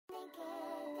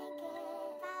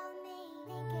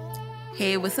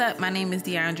Hey, what's up? My name is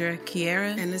Deandra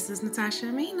Kiera. And this is Natasha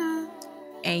Amina.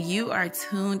 And you are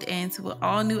tuned into an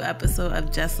all new episode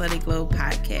of Just Let It Glow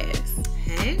podcast.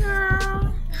 Hey,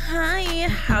 girl. Hi.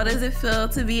 How does it feel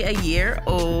to be a year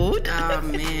old? Oh,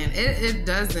 man. It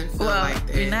doesn't feel like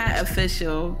that. We're not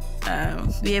official.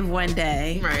 We have one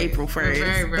day, right. April 1st. We're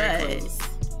very, very but close.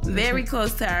 Very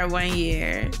close to our 1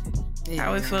 year. Yeah.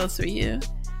 How it feels for you?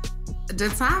 The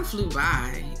time flew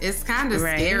by. It's kind of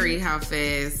scary how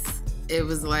fast it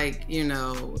was, like, you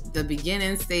know, the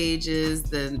beginning stages,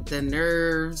 the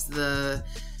nerves, the,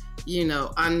 you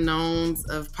know, unknowns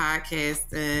of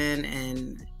podcasting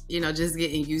and, you know, just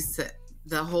getting used to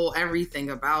the whole everything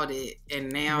about it.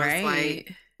 And now it's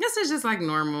like, this is just like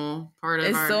normal part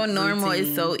of our so normal. routine.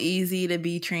 It's so easy to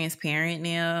be transparent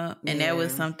now. And that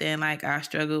was something like I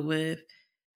struggled with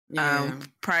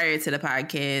prior to the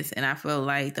podcast. And I feel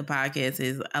like the podcast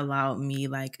has allowed me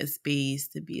like a space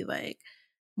to be like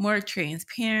more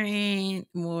transparent,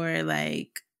 more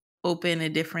like open to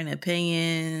different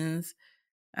opinions.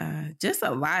 Just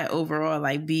a lot overall,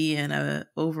 like being a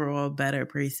overall better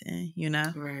person, you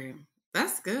know? Right.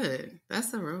 That's good.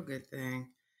 That's a real good thing.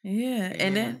 Yeah.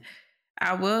 And then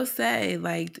I will say,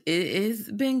 like, it's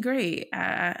been great.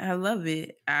 I love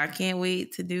it. I can't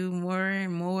wait to do more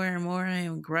and more and more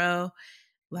and grow.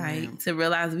 Like, to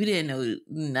realize we didn't know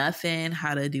nothing,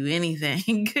 how to do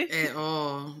anything. At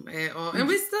all. And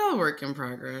we're still a work in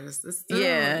progress. It's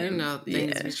still, you know,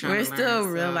 things we're trying to learn. We're still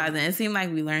realizing. It seems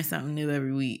like we learn something new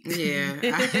every week. Yeah,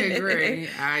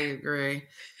 I agree.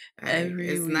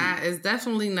 It's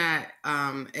definitely not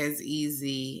as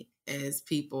easy as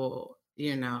people,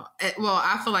 you know. Well,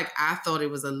 I feel like I thought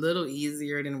it was a little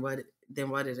easier than what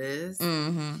it is.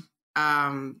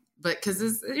 Mm-hmm. But because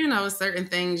it's, you know, certain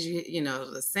things, you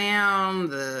know, the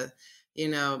sound, you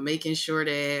know, making sure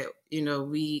that, you know,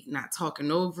 we not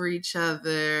talking over each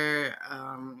other,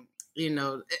 you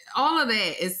know, all of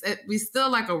that. We still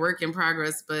like a work in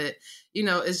progress, but, you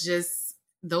know, it's just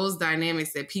those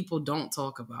dynamics that people don't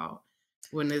talk about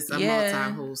when it's a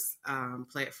multi-host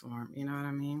platform. You know what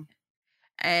I mean?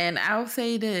 And I'll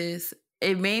say this,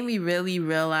 it made me really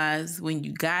realize when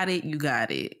you got it, you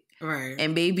got it. Right.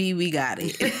 And baby, we got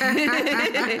it.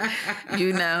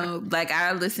 You know, like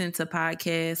I listen to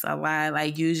podcasts a lot.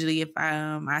 Like usually if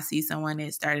I see someone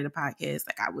that started a podcast,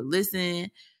 like I would listen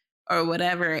or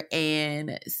whatever.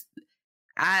 And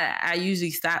I usually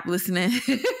stop listening.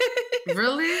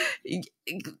 Really?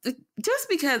 Just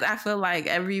because I feel like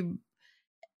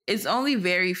it's only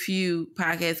very few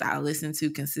podcasts I listen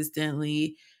to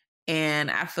consistently. And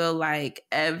I feel like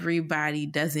everybody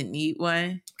doesn't need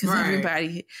one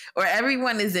because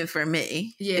everyone isn't for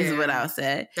me, is what I'll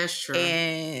say. That's true.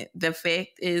 And the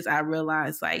fact is, I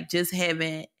realized like just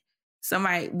having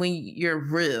somebody, when you're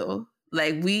real,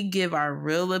 like we give our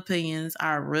real opinions,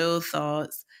 our real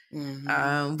thoughts.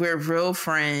 Mm-hmm. We're real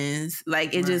friends.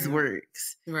 Like it just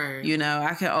works. Right. You know,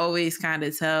 I can always kind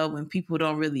of tell when people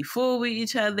don't really fool with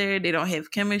each other. They don't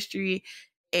have chemistry.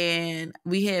 And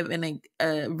we have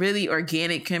a really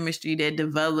organic chemistry that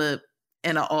developed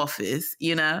in an office,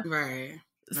 you know? Right.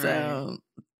 So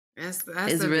that's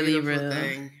it's a really real real.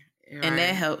 Thing. Right. And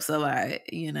that helps a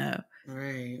lot, you know?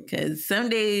 Right. Because some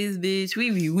days, bitch,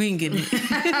 we be winging it.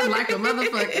 Like a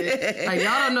motherfucker. Like,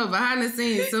 y'all don't know, behind the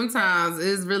scenes, sometimes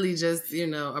it's really just, you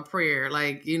know, a prayer.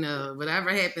 Like, you know,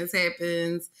 whatever happens.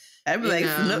 I'd be like,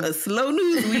 a slow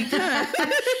news week, huh?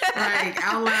 Like,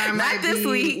 outline Not might this be,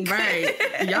 week. Right.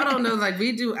 Y'all don't know, like,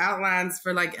 we do outlines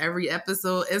for, like, every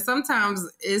episode. And sometimes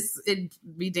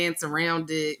we dance around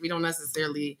it. We don't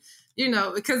necessarily, you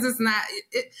know, because it's not,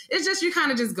 it's just, you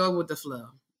kind of just go with the flow.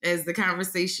 As the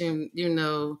conversation, you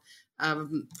know,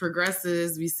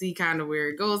 progresses, we see kind of where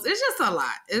it goes. It's just a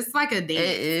lot. It's like a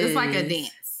dance. It's like a dance.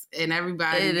 And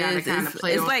everybody got to kind of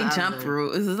play. It's like jump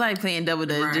rope. It's like playing double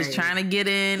dutch, just trying to get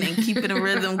in and keeping the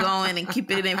rhythm going and keep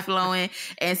it in flowing.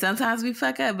 And sometimes we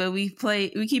fuck up, but we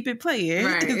keep it playing.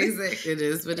 Right, exactly. It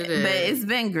is what it is. But it's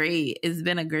been great. It's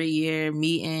been a great year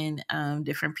meeting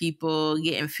different people,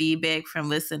 getting feedback from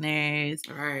listeners.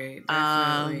 Right,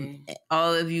 definitely.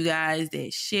 All of you guys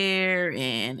that share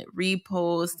and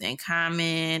repost and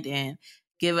comment and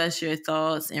give us your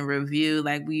thoughts and review.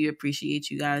 Like, we appreciate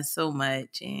you guys so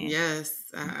much. And yes.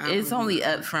 It's only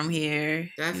up from here.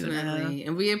 Definitely. You know?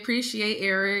 And we appreciate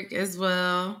Eric as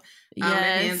well.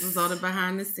 That handles all the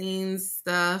behind the scenes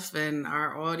stuff and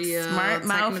our audio. Smart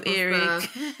mouth Eric.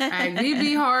 We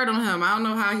be hard on him. I don't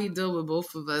know how he deal with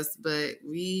both of us, but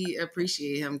we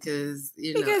appreciate him because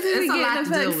it's a lot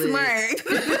to deal with.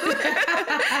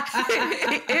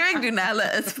 Eric do not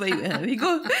let us play with him. He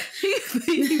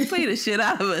play the shit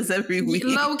out of us every week.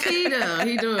 Low key though.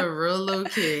 He do it real low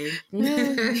key.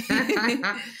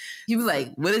 You be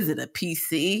like, what is it, a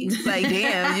PC? Like,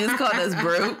 damn, you just called us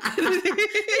broke.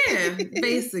 Yeah,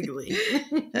 basically.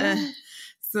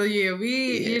 So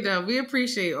we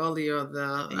appreciate all of y'all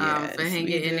though for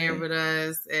hanging in there with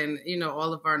us, and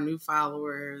all of our new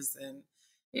followers, and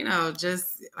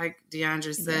just like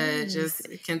Deandra said, just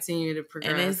continue to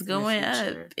progress. And it's going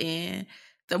up, and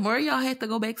the more y'all have to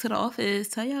go back to the office,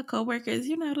 tell y'all coworkers,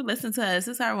 to listen to us.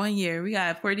 It's our 1 year. We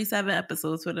got 47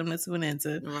 episodes for them to tune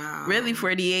into. Wow. Really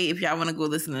 48 if y'all want to go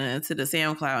listen to the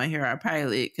SoundCloud and hear our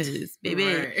pilot. Because, baby,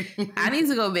 right. I need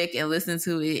to go back and listen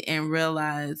to it and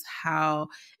realize how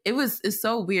it's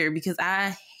so weird because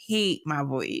I hate my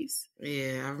voice.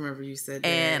 Yeah, I remember you said that.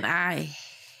 And I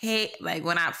hate, like,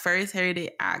 when I first heard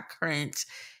it, I cringed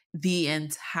the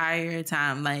entire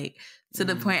time. Like, to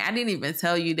the point, I didn't even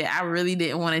tell you that I really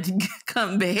didn't want it to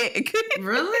come back.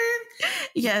 Really?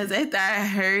 Yes, after I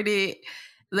heard it,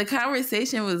 the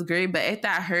conversation was great, but after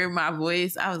I heard my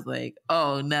voice, I was like,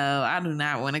 oh no, I do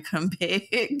not want to come back.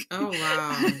 Oh,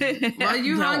 wow. Well,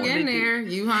 you hung in there.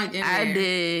 I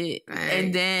did. Right.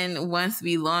 And then once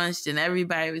we launched and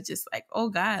everybody was just like, oh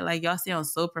God, like y'all sound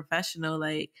so professional.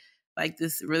 Like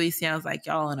this really sounds like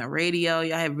y'all on a radio.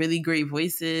 Y'all have really great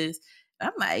voices.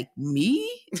 I'm like, me?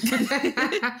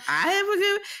 I have a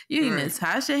good... Right.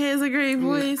 Natasha has a great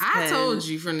voice. I told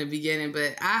you from the beginning,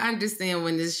 but I understand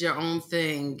when it's your own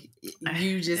thing,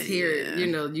 you just hear it.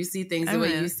 You see things the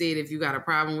way you see it if you got a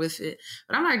problem with it.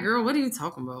 But I'm like, girl, what are you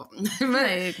talking about?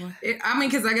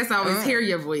 Because I guess I always hear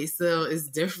your voice, so it's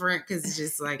different because it's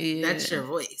just like, that's your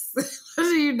voice. What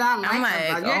do you not like? I'm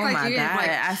like, oh my God,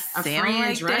 I sound a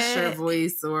Fran Drescher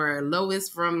voice or Lois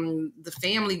from The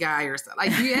Family Guy or something.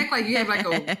 Like, you act like you have like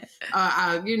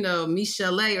a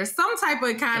Michelle or some type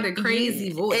of kind of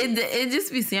crazy voice. It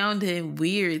just be sounding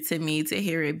weird to me to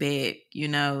hear it back,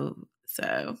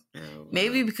 So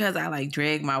maybe because I like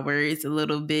drag my words a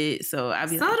little bit. So I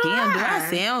be like, damn, do I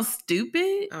sound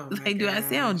stupid? Do I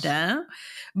sound dumb?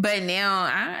 But now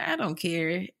I don't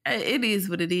care. It is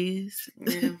what it is.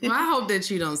 Yeah. Well, I hope that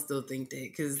you don't still think that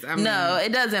because no,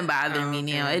 it doesn't bother me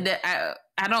now.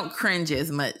 I don't cringe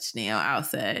as much now. I'll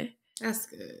say that's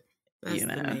good. That's the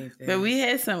main thing. But we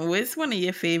had what's one of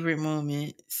your favorite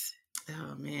moments?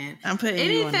 Oh man, I'm putting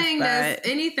anything you on the spot.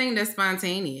 Anything that's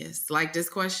spontaneous, like this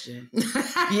question. See,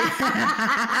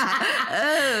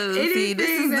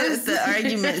 this is the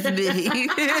arguments be.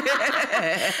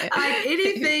 Like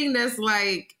anything that's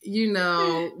like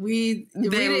we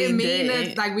didn't mean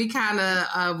it. Like we kind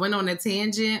of went on a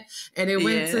tangent and it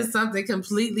went to something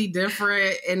completely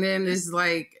different, and then it's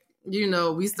like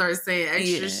we start saying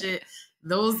extra shit.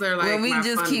 Those are like when we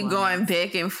just keep going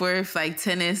back and forth like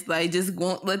tennis, like just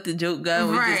won't let the joke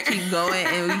go. We just keep going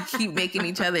and we keep making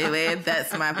each other laugh.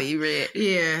 That's my favorite.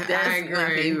 Yeah, that's my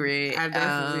favorite. I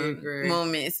definitely agree.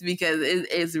 Moments because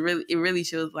it really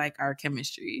shows like our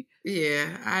chemistry.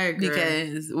 Yeah, I agree.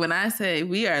 Because when I say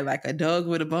we are like a dog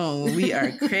with a bone, when we are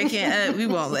cracking up, we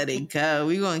won't let it go.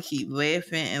 We gonna keep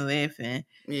laughing and laughing.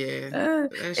 Yeah,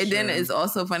 and then it's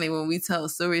also funny when we tell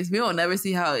stories. We don't never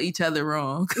see how each other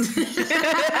wrong.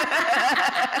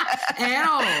 At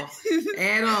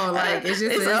all. Like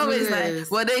it's always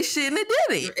like, well, they shouldn't have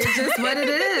did it. It's just what it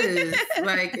is.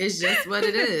 Like it's just what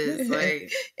it is.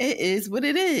 Like it is what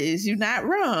it is. You're not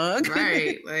wrong.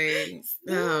 Right. Like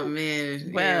oh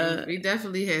man. Well, we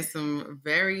definitely had some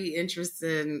very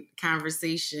interesting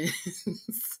conversations.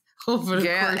 Over the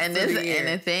course and of the year. And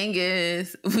the thing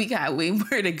is, we got way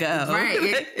more to go. Right,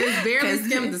 it's barely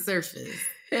skimmed the surface,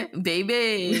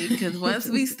 baby. Because once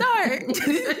we start,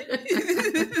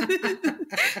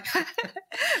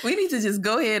 we need to just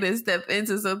go ahead and step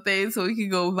into some things so we can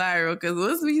go viral. Because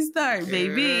once we start,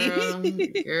 baby,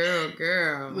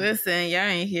 girl, listen, y'all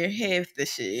ain't hear half the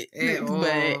shit,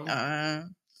 but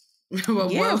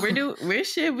where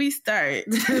should we start?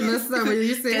 Listen, when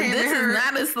you said this is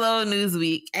not a slow news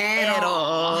week at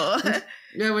all.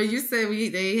 Yeah, when you said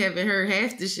they haven't heard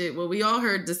half the shit, well, we all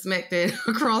heard the smack that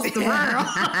across the world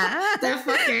that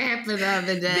fucking happened the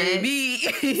other day, baby.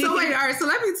 So wait, all right. So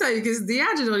let me tell you, because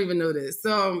Deandra don't even know this.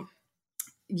 So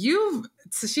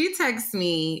she texted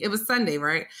me. It was Sunday,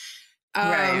 right?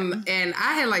 And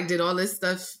I had like did all this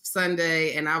stuff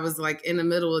Sunday, and I was like in the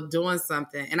middle of doing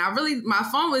something, and my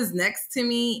phone was next to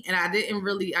me, and I didn't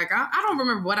really like I don't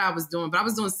remember what I was doing, but I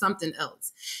was doing something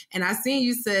else. And I seen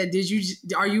you said,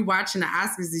 are you watching the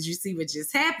Oscars? Did you see what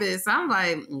just happened? So I'm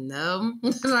like, no.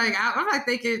 Like I'm like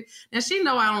thinking, and she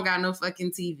know I don't got no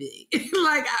fucking TV.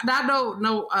 Like I don't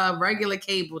no regular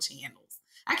cable channels.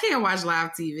 I can't watch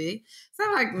live TV. So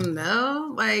I'm like,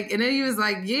 no. Like, and then he was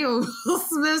like, yeah, Will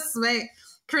Smith smacked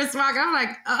Chris Rock. I'm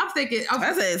like, I'm thinking.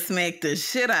 I said smack the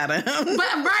shit out of him. But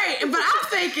I'm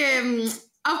thinking,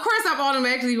 of course I'm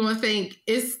automatically going to think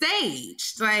it's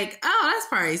staged. Like, oh, that's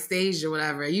probably staged or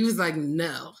whatever. He was like,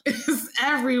 no, it's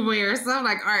everywhere. So I'm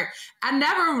like, all right. I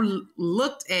never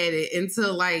looked at it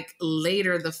until like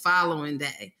later the following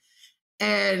day.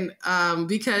 And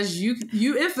because you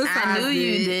emphasized I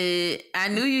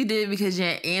knew you did because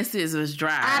your answers was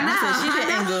dry. I said she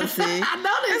didn't go see. I know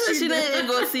that she didn't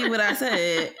go see what I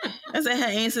said. I said her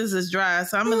answers is dry,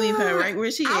 so I'm gonna leave her right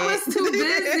where she is. I was too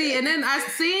busy, and then I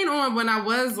seen on when I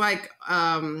was like,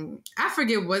 I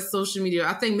forget what social media.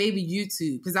 I think maybe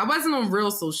YouTube, because I wasn't on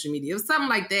real social media. It was something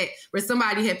like that where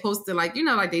somebody had posted like, you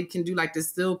know, like they can do like the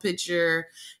still picture,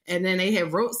 and then they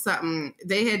had wrote something.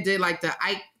 They had did like the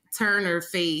Ike Turner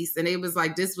face, and it was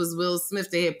like this was Will Smith.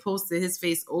 They had posted his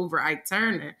face over Ike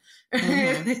Turner.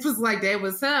 Mm-hmm. It was like that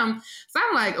was him. So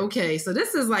I'm like, okay, so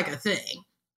this is like a thing.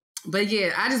 But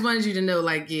yeah, I just wanted you to know,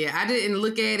 like, yeah, I didn't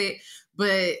look at it,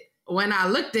 but when I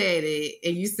looked at it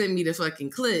and you sent me the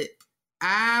fucking clip,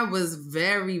 I was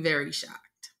very, very shocked.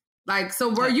 Like, so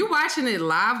were you watching it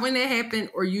live when it happened,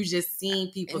 or you just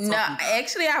seeing people talking about it?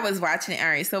 Actually, I was watching it. All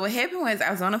right. So what happened was I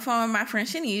was on the phone with my friend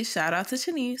Shanice. Shout out to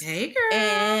Shanice. Hey, girl.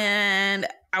 And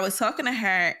I was talking to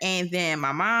her, and then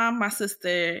my mom, my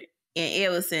sister, and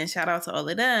Ellison, shout out to all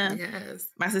of them. Yes.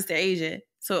 My sister Asia.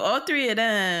 So all three of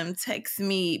them text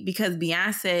me because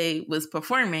Beyonce was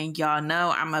performing. Y'all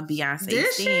know I'm a Beyonce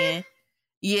fan.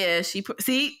 Yeah, see. I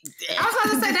was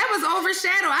about to say that was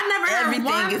overshadowed. I never heard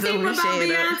one thing about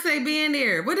Beyonce being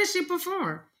there. What did she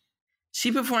perform?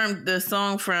 She performed the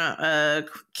song from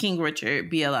King Richard,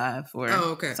 Be Alive, or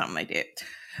something like that.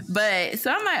 But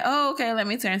so I'm like, oh, okay, let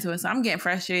me turn to it. So I'm getting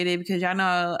frustrated because y'all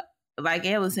know, like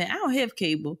Ellison, I don't have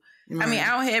cable. Right. I mean,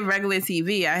 I don't have regular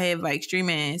TV. I have like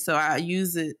streaming, so I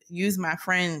use my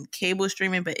friend cable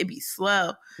streaming, but it be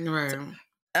slow. Right. So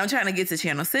I'm trying to get to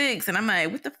channel 6, and I'm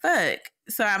like, what the fuck?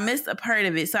 So I missed a part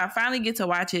of it. So I finally get to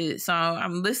watch it. So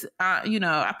I'm listening.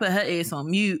 I put her ass on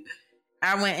mute.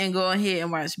 I went and go ahead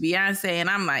and watch Beyonce, and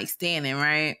I'm like standing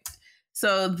right.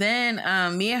 So then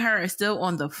me and her are still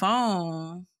on the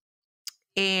phone,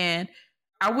 and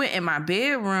I went in my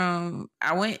bedroom.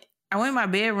 I went in my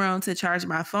bedroom to charge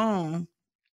my phone.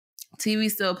 TV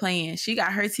still playing. She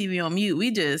got her TV on mute.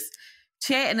 We just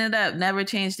chatting it up, never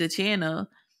changed the channel.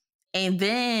 And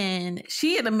then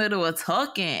she in the middle of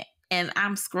talking, and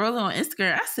I'm scrolling on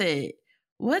Instagram. I said,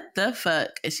 what the fuck?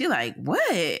 And she like,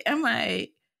 what? I'm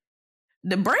like,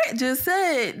 the Brat just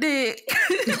said that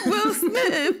Will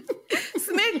Smith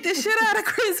smacked the shit out of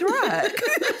Chris Rock.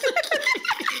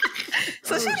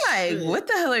 So she's like, what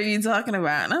the hell are you talking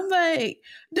about? And I'm like,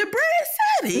 the Brat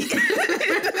said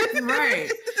it.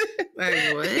 Right.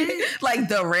 Like, what? Like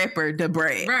the rapper, the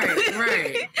Brat.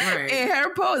 Right. And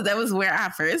her post, that was where I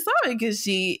first saw it, because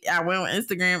I went on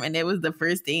Instagram, and that was the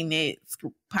first thing that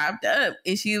popped up.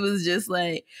 And she was just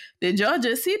like, did y'all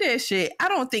just see that shit? I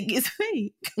don't think it's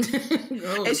fake.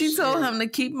 And she told him to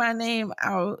keep my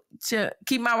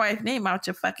wife's name out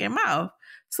your fucking mouth.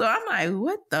 So I'm like,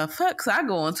 what the fuck? So I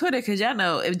go on Twitter, because y'all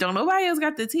know, if don't nobody else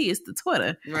got the tea, it's the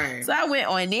Twitter. Right. So I went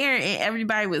on there, and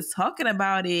everybody was talking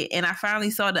about it, and I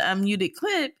finally saw the unmuted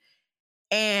clip.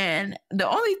 And the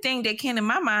only thing that came to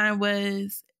my mind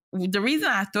was the reason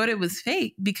I thought it was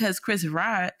fake, because Chris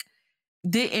Rock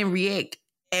didn't react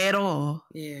at all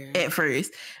at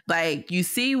first. Like, you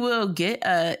see Will get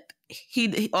up,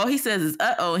 all he says is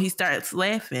uh-oh, and he starts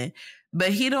laughing.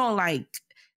 But he don't like,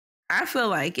 I feel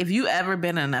like if you ever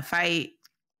been in a fight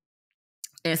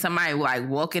and somebody like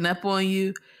walking up on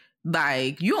you,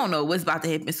 like, you don't know what's about to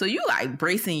happen. So you like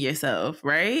bracing yourself,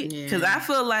 right? Because I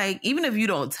feel like even if you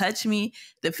don't touch me,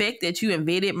 the fact that you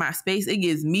invaded my space, it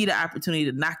gives me the opportunity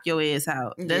to knock your ass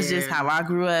out. That's just how I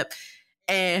grew up.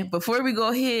 And before we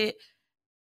go ahead,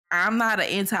 I'm not an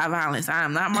anti-violence. I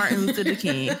am not Martin Luther the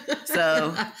King.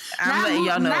 So I'm letting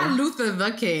y'all know. Not Luther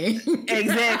the King.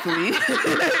 Exactly.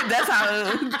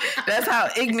 That's how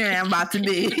ignorant I'm about to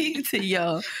be to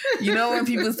y'all. You know, when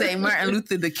people say Martin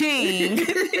Luther the King,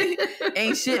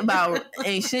 ain't shit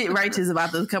righteous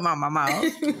about to come out my mouth.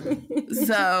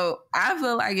 So I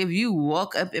feel like if you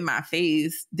walk up in my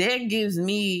face, that gives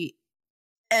me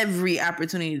every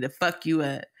opportunity to fuck you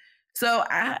up. So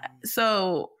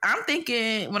I'm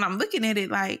thinking, when I'm looking at it,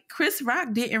 like, Chris Rock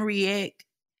didn't react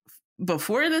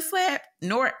before the slap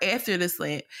nor after the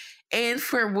slap. And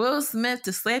for Will Smith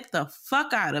to slap the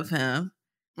fuck out of him,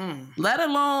 let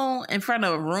alone in front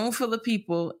of a room full of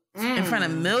people, in front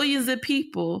of millions of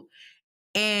people,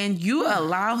 and you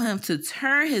allow him to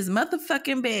turn his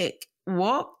motherfucking back,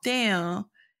 walk down,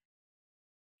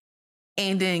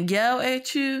 and then yell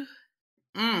at you.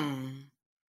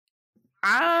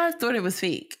 I thought it was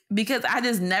fake, because I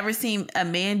just never seen a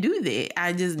man do that.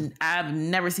 I've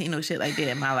never seen no shit like that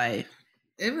in my life.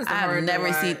 It was I've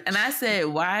never seen. And I said,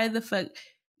 why the fuck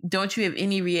don't you have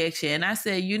any reaction? And I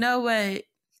said, you know what?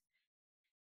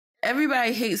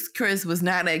 Everybody hates Chris was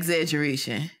not an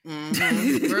exaggeration.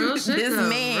 Real shit, this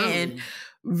man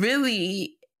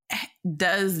really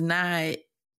does not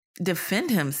defend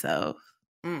himself.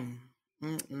 And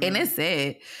it's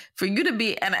sad for you to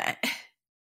be, and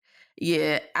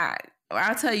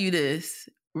I'll tell you this.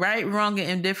 Right, wrong, and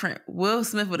indifferent, Will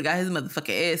Smith would have got his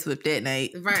motherfucking ass whipped that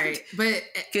night. Right. But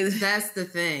that's the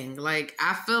thing. Like,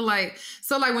 I feel like,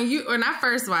 so like when I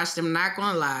first watched him, not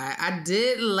gonna lie, I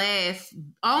did laugh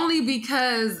only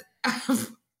because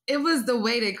it was the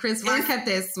way that Chris Rock kept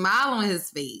that smile on his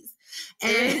face.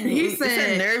 And he said,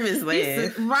 it's a nervous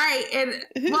laugh. Right. And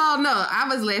well, no, I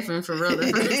was laughing for real.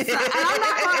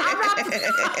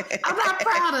 I'm not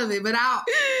proud of it, but I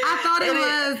thought it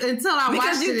was until I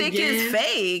watched it again. Because you think it's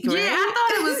fake, right? Yeah, I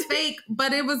thought it was fake,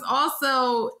 but it was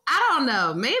also, I don't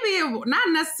know, maybe not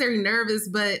necessarily nervous,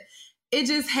 but it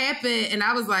just happened. And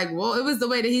I was like, well, it was the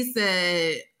way that he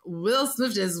said, Will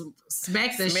Smith just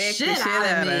smacked the shit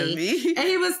out of me. And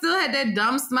he was still had that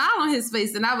dumb smile on his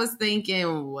face. And I was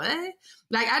thinking, what?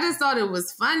 Like, I just thought it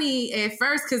was funny at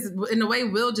first, because in the way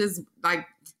Will just like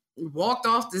walked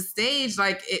off the stage,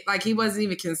 like he wasn't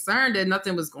even concerned that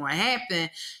nothing was going to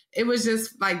happen. It was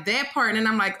just like that part. And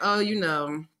I'm like, oh, you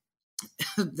know,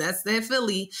 that's that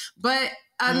Philly. But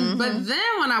but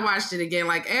then when I watched it again,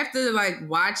 like after like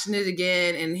watching it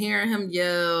again and hearing him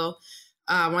yell,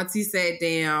 once he sat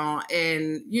down,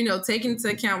 and, you know, taking into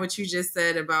account what you just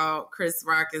said about Chris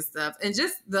Rock and stuff, and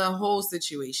just the whole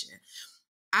situation,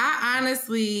 I'm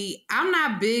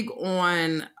not big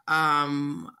on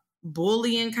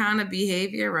bullying kind of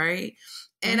behavior, right?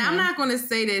 And I'm not going to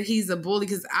say that he's a bully,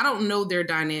 because I don't know their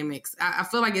dynamics. I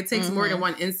feel like it takes more than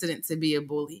one incident to be a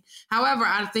bully. However,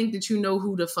 I think that you know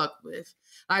who to fuck with.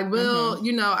 Like, Will,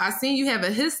 you know, I seen you have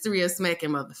a history of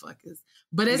smacking motherfuckers.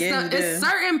 But it's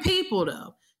certain people,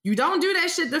 though. You don't do that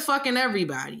shit to fucking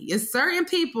everybody. It's certain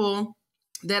people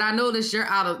that I know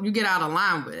that you get out of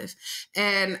line with.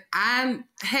 And I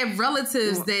have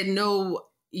relatives that know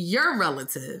your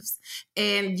relatives.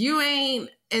 And you ain't,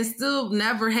 and still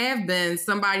never have been,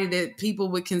 somebody that people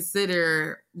would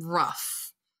consider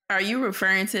rough. Are you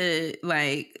referring to,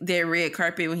 like, their red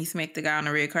carpet when he smacked the guy on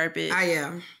the red carpet? I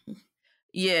am.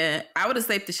 Yeah, I would have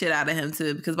slapped the shit out of him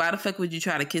too, because why the fuck would you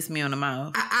try to kiss me on the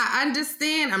mouth? I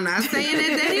understand. I'm not saying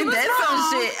that he was That's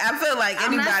wrong. Some shit. I feel like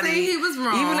anybody, I'm not saying he was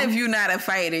wrong. Even if you're not a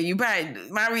fighter, you probably,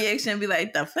 my reaction would be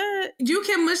like, the fuck? You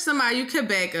can mush somebody, you can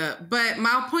back up. But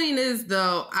my point is,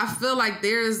 though, I feel like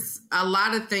there's a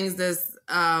lot of things that's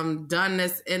done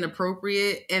that's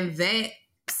inappropriate, and that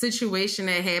situation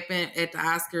that happened at the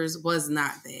Oscars was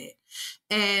not that.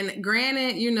 And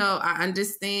granted, you know, I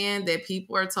understand that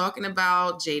people are talking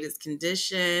about Jada's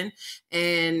condition.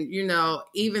 And, you know,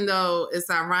 even though it's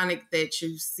ironic that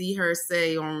you see her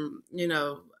say on, you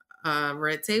know,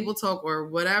 Red Table Talk or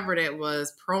whatever that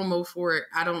was, promo for it,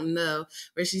 I don't know,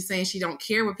 where she's saying she don't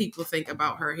care what people think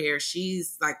about her hair.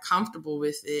 She's like comfortable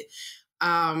with it.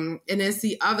 And then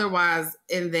see otherwise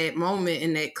in that moment,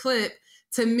 in that clip,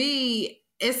 to me,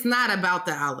 it's not about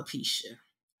the alopecia.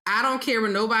 I don't care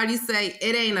what nobody say.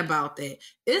 It ain't about that.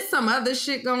 It's some other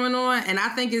shit going on. And I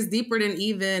think it's deeper than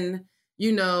even,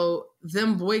 you know,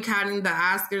 them boycotting the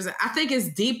Oscars. I think it's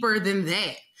deeper than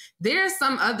that. There's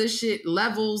some other shit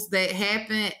levels that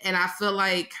happen. And I feel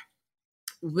like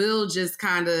Will just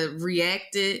kind of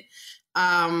reacted.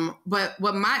 But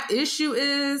what my issue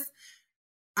is,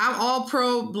 I'm all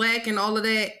pro black and all of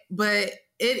that, but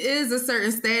it is a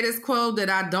certain status quo that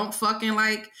I don't fucking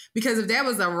like, because if that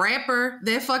was a rapper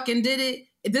that fucking did it,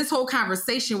 this whole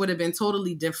conversation would have been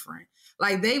totally different.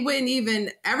 Like, they wouldn't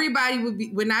even, everybody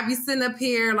would not be sitting up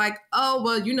here like, oh,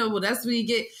 well, you know, well, that's what you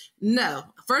get. No.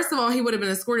 First of all, he would have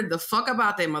been escorted the fuck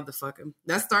about that motherfucker.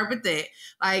 Let's start with that.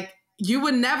 Like, you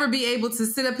would never be able to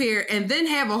sit up here and then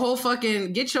have a whole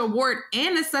fucking, get your award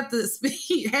and accept the speech,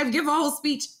 give a whole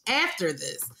speech after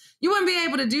this. You wouldn't be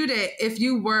able to do that if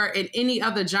you were in any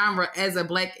other genre as a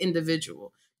black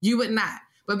individual. You would not.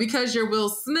 but because you're Will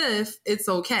Smith, it's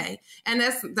okay. And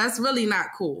that's really not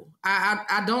cool.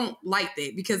 I don't like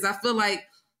that, because I feel like,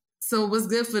 so what's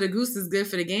good for the goose is good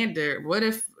for the gander. What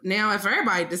if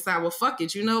everybody decide, well, fuck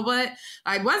it, you know what?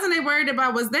 Like, wasn't they worried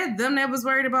about, was that them that was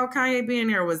worried about Kanye being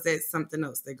there, or was that something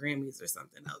else, the Grammys or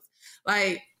something else?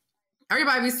 Like,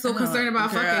 everybody be so concerned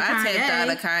about fucking Kanye. I tapped out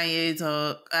of Kanye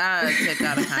talk.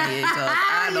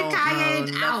 I don't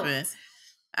know nothing.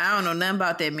 I don't know nothing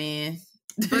about that man.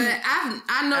 But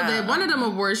I know that one of them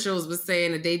award shows was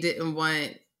saying that they didn't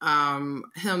want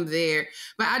him there.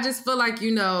 But I just feel like,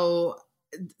 you know,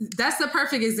 that's the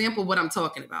perfect example of what I'm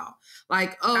talking about.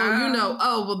 Like,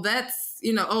 that's,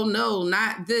 you know, oh no,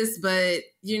 not this, but,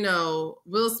 you know,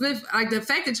 Will Smith, like the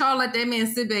fact that y'all let that man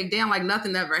sit back down like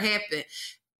nothing ever happened.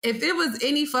 If it was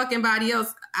any fucking body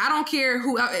else, I don't care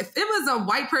who, if it was a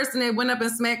white person that went up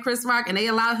and smacked Chris Rock and they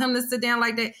allowed him to sit down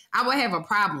like that, I would have a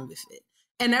problem with it.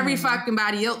 And every fucking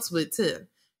body else would too.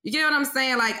 You get what I'm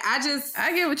saying? Like,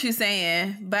 I get what you're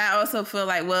saying, but I also feel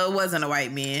like, well, it wasn't a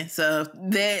white man. So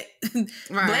that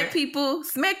black people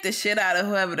smack the shit out of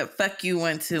whoever the fuck you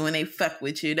want to when they fuck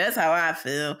with you. That's how I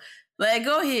feel. Like,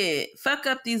 go ahead. Fuck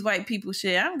up these white people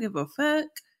shit. I don't give a fuck.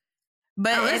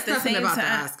 But at the same about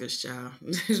time, the Oscars, child.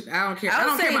 I don't care. I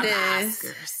don't care about the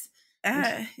Oscars.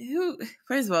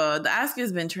 First of all, the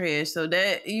Oscars been trash, so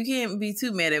that you can't be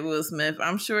too mad at Will Smith.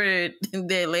 I'm sure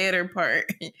that latter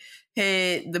part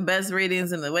had the best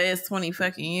ratings in the last 20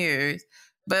 fucking years.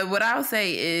 But what I'll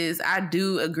say is, I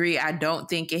do agree. I don't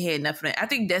think it had nothing. I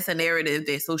think that's a narrative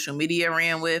that social media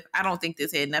ran with. I don't think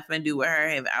this had nothing to do with her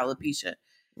having alopecia.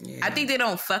 Yeah. I think they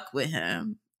don't fuck with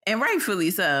him, and rightfully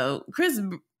so. Chris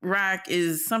Rock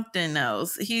is something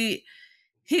else.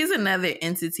 He's another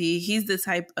entity. He's the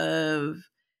type of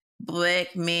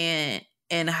black man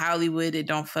in Hollywood that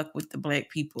don't fuck with the black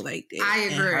people like that. I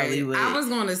agree. I was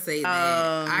going to say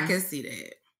that. I can see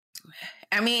that.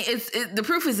 I mean, the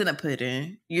proof is in the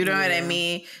pudding. You know what I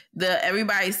mean?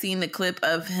 Everybody's seen the clip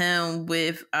of him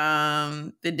with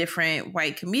the different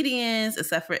white comedians,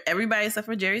 except for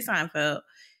Jerry Seinfeld,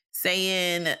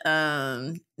 saying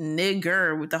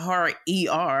nigger with the hard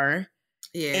ER.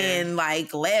 Yeah. And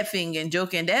like laughing and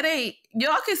joking. That ain't,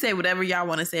 y'all can say whatever y'all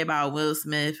want to say about Will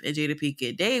Smith and Jada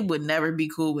Pinkett. They would never be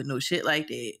cool with no shit like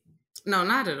that. No,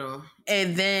 not at all.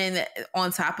 And then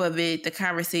on top of it, the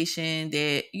conversation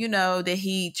that, you know, that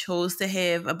he chose to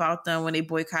have about them when they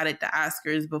boycotted the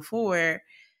Oscars before.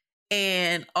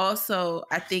 And also,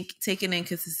 I think taking in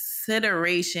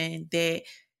consideration that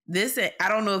this, I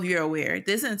don't know if you're aware,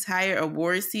 this entire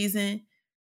award season,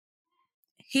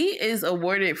 he is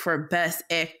awarded for Best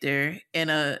Actor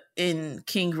in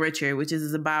King Richard, which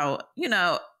is about, you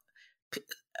know,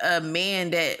 a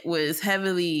man that was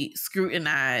heavily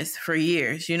scrutinized for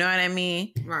years. You know what I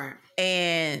mean? Right.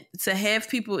 And to have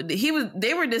people, they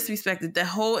were disrespected. The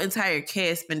whole entire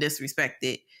cast been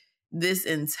disrespected this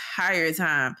entire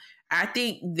time. I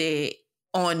think that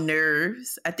on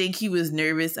nerves, I think he was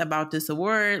nervous about this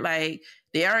award. Like,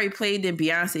 they already played in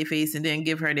Beyonce face and didn't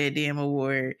give her that damn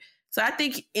award. So I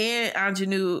think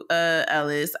Aunjanue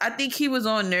Ellis, I think he was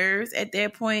on nerves at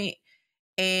that point.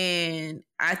 And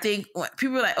I think when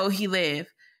people were like, oh, he laughed.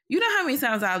 You know how many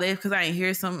times I laugh because I didn't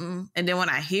hear something? And then when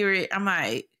I hear it, I'm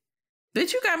like,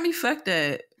 bitch, you got me fucked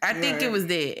up. I think it was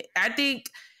that. I think,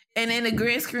 and in the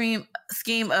grand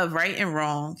scheme of right and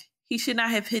wrong, he should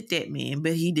not have hit that man,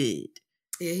 but he did.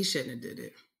 Yeah, he shouldn't have did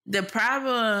it. The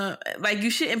problem, like, you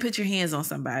shouldn't put your hands on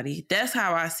somebody. That's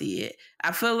how I see it.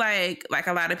 I feel like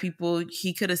a lot of people,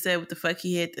 he could have said what the fuck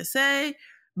he had to say,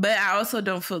 but I also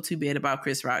don't feel too bad about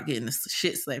Chris Rock getting the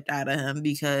shit slapped out of him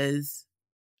because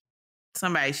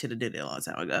somebody should have did it a long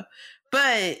time ago.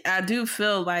 But I do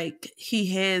feel like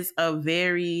he has a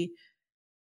very...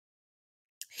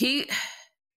 You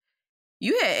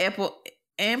had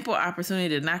ample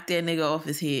opportunity to knock that nigga off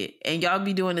his head, and y'all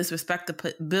be doing this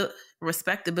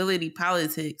respectability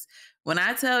politics. When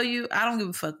I tell you, I don't give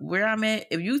a fuck where I'm at.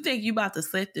 If you think you about to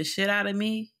slap the shit out of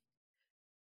me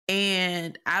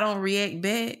and I don't react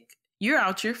back, you're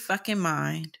out your fucking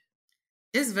mind.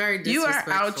 It's very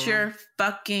disrespectful. You are out your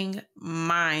fucking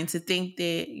mind to think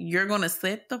that you're going to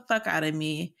slap the fuck out of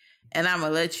me and I'm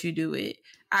going to let you do it.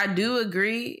 I do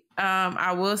agree.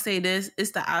 I will say this.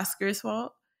 It's the Oscars'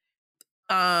 fault.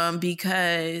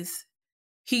 Because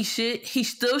he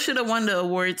still should have won the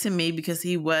award to me because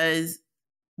he was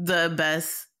the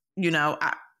best, you know,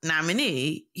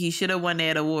 nominee. He should have won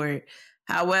that award.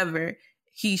 However,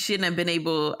 he shouldn't have been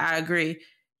able, I agree.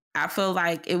 I feel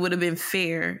like it would have been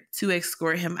fair to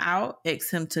escort him out,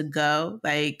 ask him to go.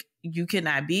 Like, you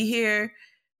cannot be here.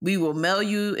 We will mail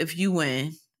you if you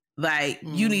win. Like,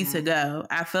 you need to go.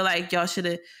 I feel like y'all should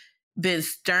have, been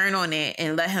stern on it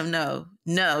and let him know,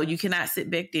 no, you cannot sit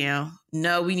back down.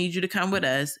 No, we need you to come with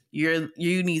us. You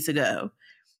need to go.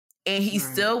 And he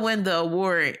still won the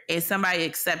award, and somebody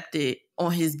accepted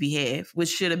on his behalf, which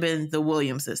should have been the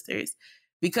Williams sisters.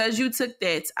 Because you took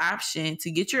that option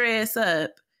to get your ass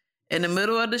up in the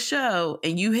middle of the show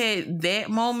and you had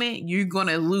that moment, you're going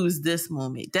to lose this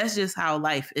moment. That's just how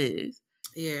life is.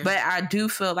 Yeah. But I do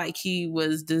feel like he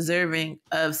was deserving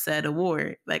of said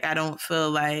award. Like, I don't feel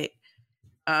like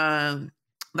a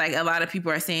lot of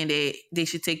people are saying that they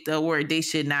should take the award. They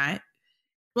should not.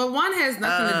 Well, one has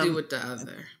nothing to do with the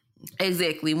other.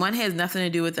 Exactly. One has nothing to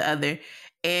do with the other.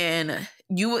 And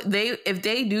if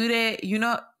they do that,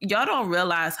 y'all don't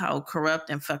realize how corrupt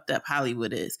and fucked up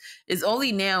Hollywood is. It's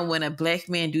only now when a black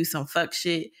man do some fuck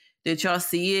shit that y'all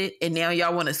see it, and now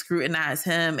y'all want to scrutinize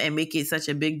him and make it such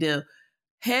a big deal.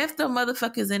 Half the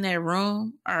motherfuckers in that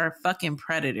room are fucking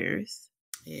predators.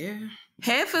 Yeah.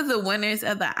 Half of the winners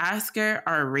of the Oscar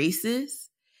are racist.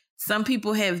 Some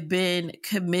people have been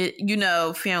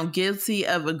found guilty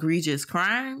of egregious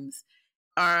crimes.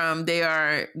 They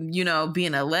are,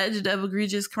 being alleged of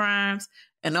egregious crimes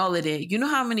and all of that. You know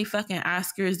how many fucking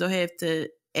Oscars they'll have to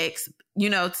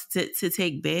to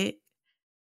take back?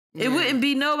 Yeah. It wouldn't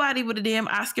be nobody with a damn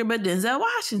Oscar but Denzel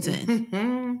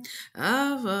Washington.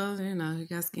 Oh, well, you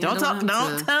got scandals.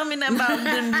 Don't tell me nothing about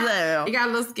Denzel. You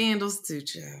got little scandals too,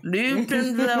 child. Leave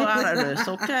Denzel out of this,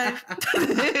 okay?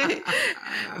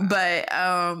 But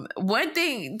one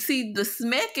thing, see, the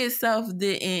smack itself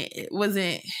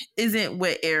isn't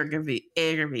what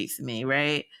aggravates me,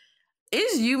 right?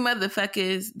 It's you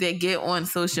motherfuckers that get on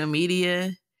social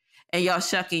media and y'all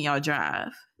shucking y'all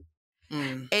drive.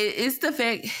 It's the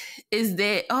fact is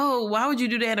that, why would you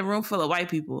do that in a room full of white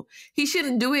people? He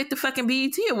shouldn't do it at the fucking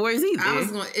BET Awards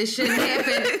either. It shouldn't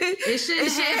happen. It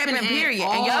shouldn't happen, period.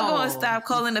 And y'all gonna stop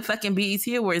calling the fucking BET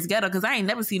Awards ghetto, because I ain't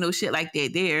never seen no shit like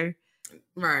that there.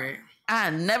 Right. I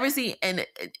never seen, and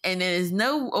there's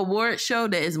no award show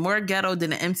that is more ghetto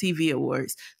than the MTV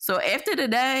Awards. So after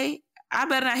today, I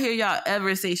better not hear y'all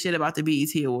ever say shit about the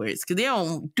BET Awards, because they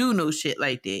don't do no shit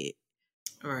like that.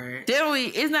 Right.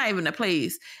 It's not even a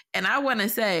place. And I want to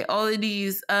say all of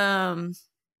these talk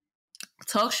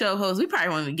show hosts, we probably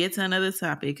want to get to another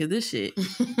topic because this shit.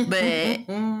 But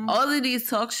all of these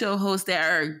talk show hosts that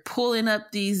are pulling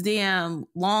up these damn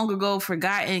long ago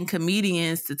forgotten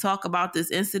comedians to talk about this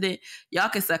incident, y'all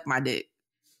can suck my dick.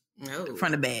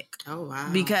 From the back. Oh, wow.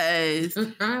 Because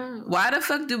why the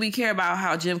fuck do we care about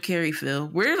how Jim Carrey feel?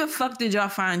 Where the fuck did y'all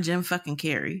find Jim fucking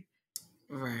Carrey?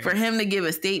 Right. For him to give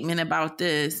a statement about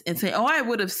this and say, I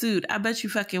would have sued. I bet you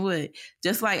fucking would.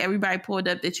 Just like everybody pulled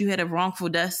up that you had a wrongful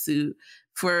death suit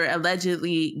for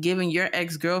allegedly giving your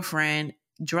ex-girlfriend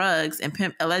drugs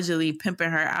and allegedly pimping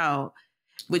her out,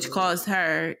 which caused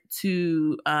her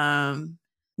to no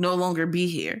longer be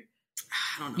here.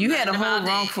 I don't know. You had a whole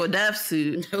wrongful death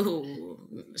suit. No.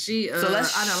 She so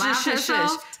let's unalive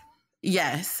herself?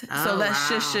 Yes. So let's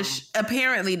shush.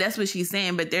 Apparently, that's what she's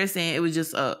saying, but they're saying it was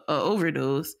just a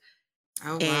overdose.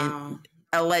 Oh, wow.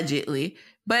 Allegedly.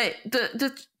 But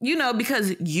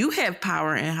because you have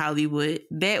power in Hollywood,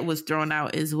 that was thrown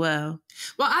out as well.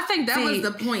 Well, I think that was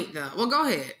the point, though. Well, go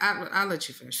ahead. I'll let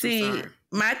you finish. See,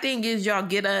 my thing is y'all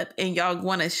get up and y'all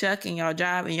want to shuck in y'all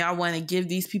job and y'all want to give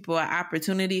these people an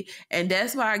opportunity. And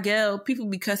that's why, girl, people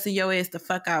be cussing your ass the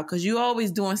fuck out because you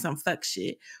always doing some fuck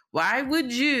shit. Why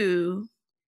would you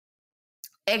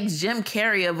ex Jim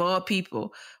Carrey of all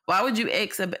people? Why would you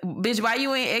bitch? Why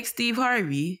you ain't ex Steve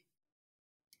Harvey?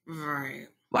 Right.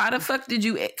 Why the fuck did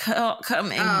you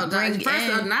come and bring in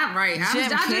not right. I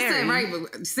just said right,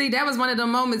 but see, that was one of the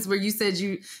moments where you said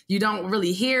you don't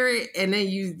really hear it, and then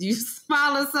you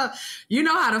smile and stuff. You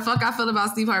know how the fuck I feel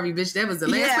about Steve Harvey, bitch. That was the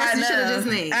last person you should have just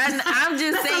named. I'm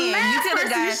just saying, you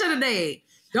should have named.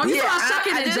 Don't you start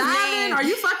shucking and jiving? Are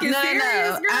you fucking serious,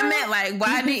 girl? I meant like,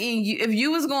 why didn't you? If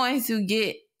you was going to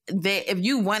get that, if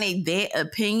you wanted that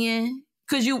opinion,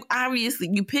 because you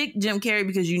picked Jim Carrey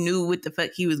because you knew what the fuck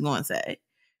he was going to say.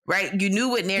 Right, you knew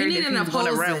what narrative he was going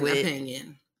to run with.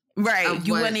 Opinion. Right,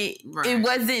 It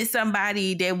wasn't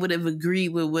somebody that would have agreed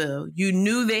with Will. You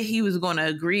knew that he was going to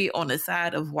agree on the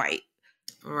side of white.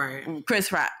 Right,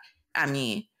 Chris Rock. I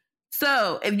mean,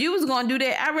 so if you was going to do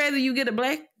that, I'd rather you get a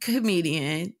black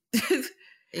comedian.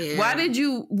 Yeah. Why did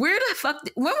you? Where the fuck?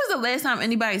 When was the last time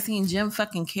anybody seen Jim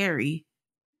fucking Carrey?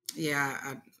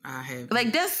 Yeah, I have.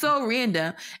 Like, that's so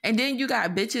random. And then you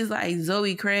got bitches like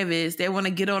Zoe Kravitz that want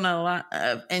to get on a lot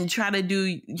and try to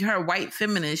do her white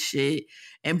feminist shit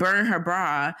and burn her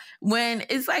bra when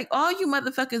it's like all you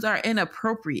motherfuckers are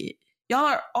inappropriate. Y'all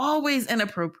are always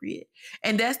inappropriate.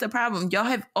 And that's the problem. Y'all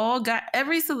have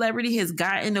every celebrity has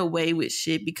gotten away with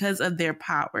shit because of their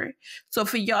power. So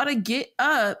for y'all to get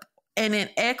up and then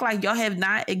act like y'all have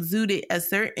not exuded a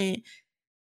certain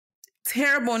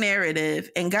terrible narrative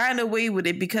and gotten away with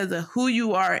it because of who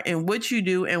you are and what you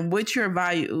do and what your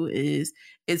value is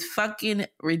fucking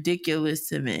ridiculous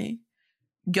to me.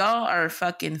 Y'all are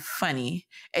fucking funny.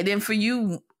 And then for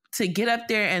you to get up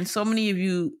there and so many of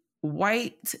you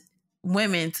white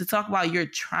women to talk about you're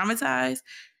traumatized,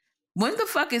 when the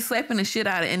fuck is slapping the shit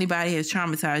out of anybody has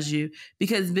traumatized you?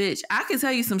 Because, bitch, I can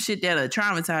tell you some shit that'll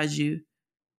traumatize you.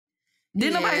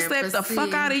 Didn't nobody slap the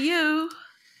fuck out of you?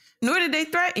 Nor did they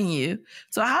threaten you.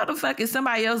 So how the fuck is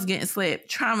somebody else getting slapped,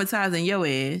 traumatizing your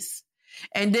ass?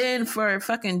 And then for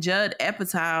fucking Judd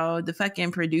Apatow, the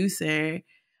fucking producer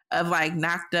of like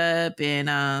Knocked Up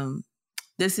and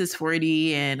This Is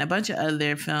 40 and a bunch of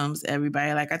other films,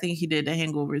 everybody, like I think he did The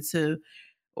Hangover too,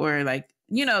 or like,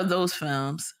 you know, those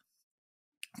films.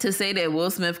 To say that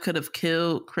Will Smith could have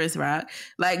killed Chris Rock,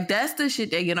 like that's the shit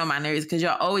that get on my nerves because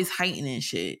y'all always heightening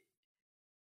shit.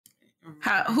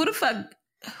 Who the fuck...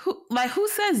 Who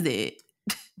says that?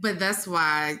 But that's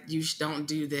why you don't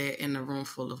do that in a room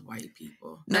full of white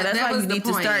people. No, that's why you need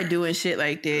to start doing shit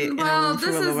like that. Well,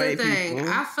 this is the thing.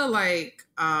 People. I feel like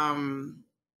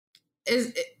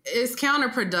it's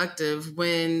counterproductive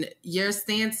when your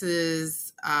stance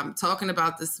is talking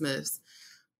about the Smiths.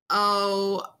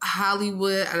 Oh,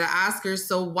 Hollywood, the Oscars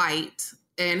so white.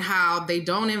 And how they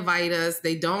don't invite us,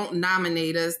 they don't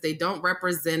nominate us, they don't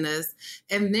represent us.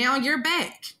 And now you're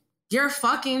back. You're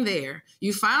fucking there.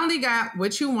 You finally got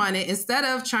what you wanted instead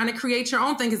of trying to create your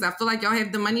own thing because I feel like y'all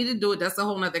have the money to do it. That's a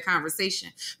whole nother conversation.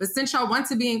 But since y'all want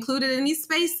to be included in these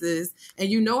spaces and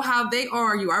you know how they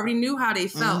are, you already knew how they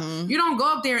felt. Mm-hmm. You don't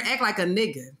go up there and act like a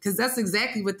nigga because that's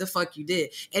exactly what the fuck you did.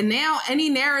 And now any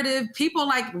narrative, people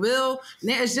like Will,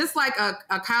 it's just like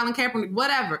a Colin Kaepernick,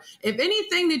 whatever. If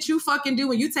anything that you fucking do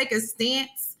when you take a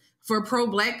stance for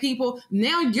pro-black people,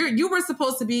 now you were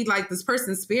supposed to be like this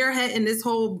person spearheading this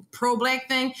whole pro-black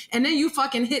thing, and then you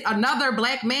fucking hit another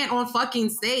black man on fucking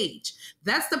stage.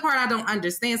 That's the part I don't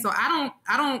understand. So I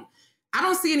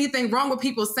don't see anything wrong with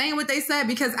people saying what they said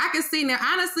because I can see now,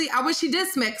 honestly, I wish he did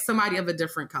smack somebody of a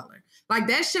different color. Like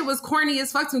that shit was corny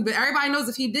as fuck to me, but everybody knows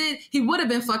if he did, he would have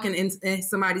been fucking in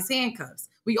somebody's handcuffs.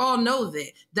 We all know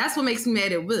that. That's what makes me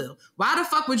mad at Will. Why the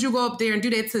fuck would you go up there and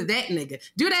do that to that nigga?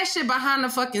 Do that shit behind the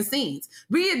fucking scenes.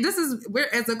 We're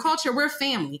as a culture, we're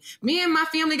family. Me and my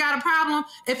family got a problem.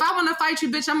 If I want to fight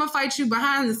you, bitch, I'm gonna fight you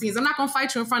behind the scenes. I'm not gonna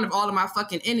fight you in front of all of my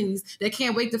fucking enemies that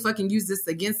can't wait to fucking use this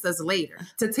against us later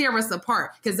to tear us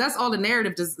apart. Because that's all the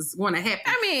narrative is going to happen.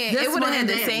 I mean, it would have had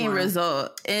the same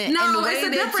result. And no, it's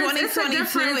a difference. It's a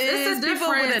difference. It's a difference. People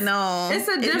would have known. It's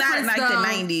a difference. It's not like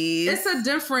the 90s. It's a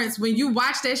difference when you watch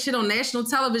that shit on national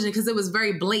television because it was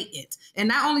very blatant. And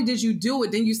not only did you do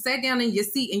it, then you sat down in your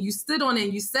seat and you stood on it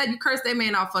and you said you cursed that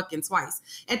man out fucking twice.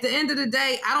 At the end of the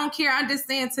day, I don't care. I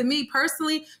understand. To me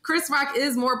personally, Chris Rock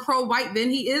is more pro-white than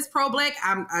he is pro-black.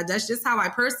 That's just how I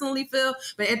personally feel.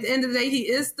 But at the end of the day, he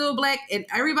is still black, and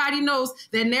everybody knows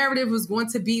that narrative was going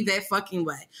to be that fucking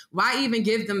way. Why even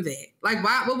give them that? Like,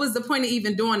 why? What was the point of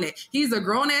even doing that? He's a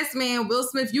grown-ass man. Will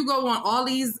Smith, you go on all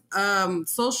these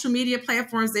social media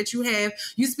platforms that you have.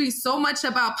 You speak so much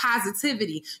about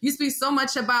positivity. You speak so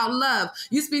much about love.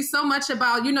 You speak so much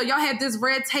about, y'all had this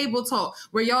red table talk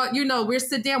where y'all, we're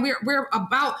sit down. We're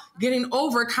about getting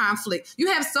over conflict.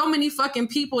 You have so many fucking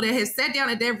people that have sat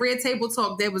down at that red table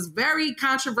talk that was very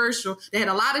controversial. They had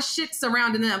a lot of shit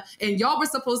surrounding them. And y'all were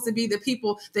supposed to be the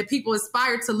people that people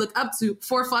aspired to look up to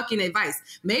for fucking advice.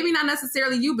 Maybe not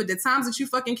necessarily you, but the times that you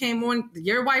fucking came on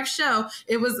your wife's show,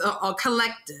 it was a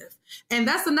collective. And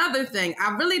that's another thing.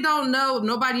 I really don't know.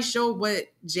 Nobody showed what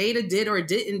Jada did or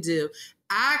didn't do.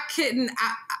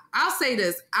 I'll say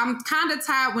this. I'm kind of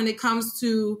tired when it comes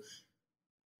to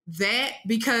that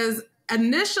because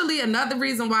initially another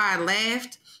reason why I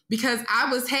laughed, because I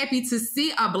was happy to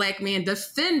see a black man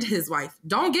defend his wife.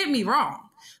 Don't get me wrong.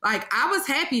 Like, I was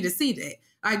happy to see that.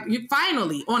 Like,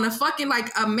 finally, on a fucking,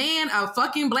 like, a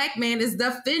fucking black man is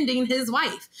defending his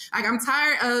wife. Like, I'm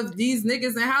tired of these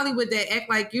niggas in Hollywood that act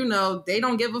like, they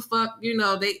don't give a fuck.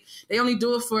 They only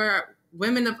do it for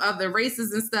women of other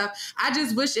races and stuff. I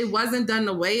just wish it wasn't done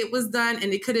the way it was done,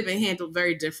 and it could have been handled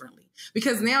very differently.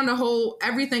 Because now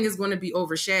everything is going to be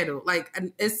overshadowed. Like,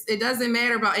 it doesn't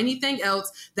matter about anything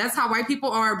else. That's how white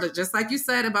people are. But just like you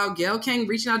said about Gayle King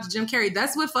reaching out to Jim Carrey,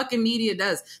 that's what fucking media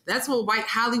does. That's what white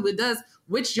Hollywood does,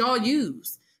 which y'all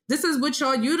use. This is what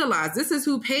y'all utilize. This is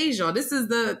who pays y'all. This is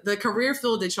the career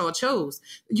field that y'all chose.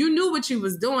 You knew what you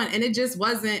was doing, and it just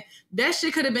wasn't, that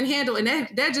shit could have been handled, and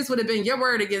that just would have been your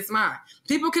word against mine.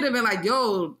 People could have been like,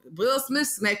 yo, Will Smith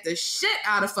smacked the shit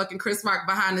out of fucking Chris Rock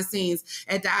behind the scenes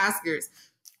at the Oscars.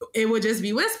 It would just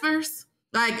be whispers.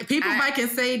 Like, people might can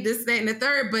say this, that, and the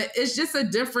third, but it's just a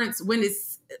difference when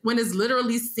it's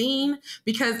literally seen,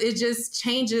 because it just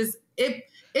changes it.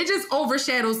 It just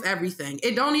overshadows everything.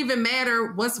 It don't even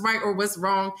matter what's right or what's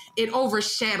wrong. It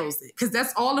overshadows it, because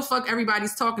that's all the fuck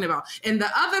everybody's talking about. And the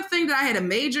other thing that I had a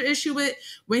major issue with,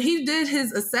 when he did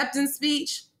his acceptance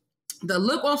speech, the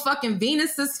look on fucking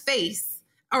Venus's face,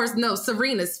 or no,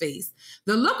 Serena's face,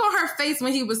 the look on her face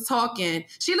when he was talking,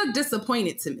 she looked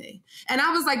disappointed to me. And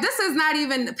I was like, this is not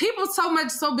even, people so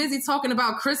busy talking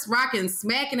about Chris Rock and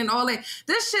smacking and all that.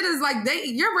 This shit is like,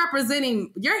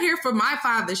 you're here for my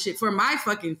father shit, for my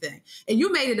fucking thing. And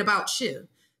you made it about you.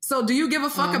 So do you give a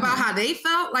fuck about how they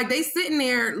felt? Like, they sitting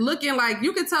there looking like,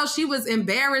 you could tell she was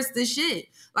embarrassed as shit.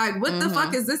 Like, what the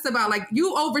fuck is this about? Like,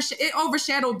 it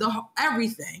overshadowed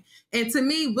everything. And to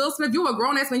me, Will Smith, you a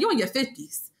grown ass man. You in your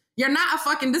 50s. You're not a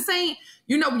fucking, this ain't,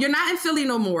 you're not in Philly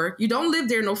no more. You don't live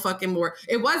there no fucking more.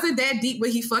 It wasn't that deep what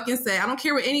he fucking said. I don't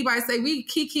care what anybody say. We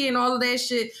kiki and all of that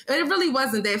shit. It really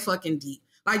wasn't that fucking deep.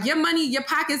 Like, your money, your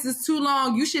pockets is too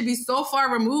long. You should be so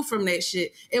far removed from that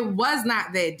shit. It was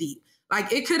not that deep.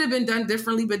 Like, it could have been done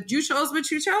differently, but you chose what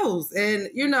you chose. And,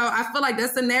 I feel like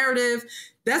that's a narrative.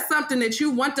 That's something that you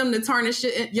want them to tarnish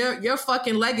your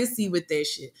fucking legacy with that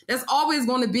shit. That's always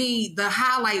going to be the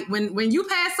highlight. When you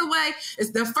pass away,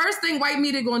 it's the first thing white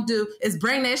media going to do is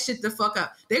bring that shit the fuck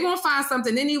up. They're going to find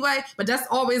something anyway, but that's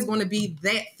always going to be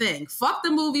that thing. Fuck the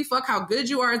movie. Fuck how good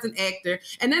you are as an actor.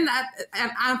 And then,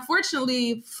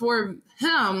 unfortunately for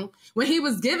him, when he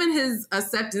was giving his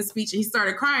acceptance speech and he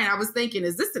started crying, I was thinking,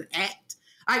 is this an act?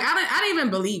 Like, I didn't even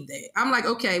believe that. I'm like,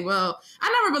 okay, well,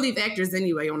 I never believe actors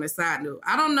anyway, on the side note.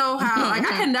 I don't know how, like,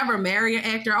 I can never marry an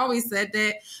actor. I always said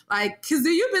that. Like, because do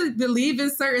you believe in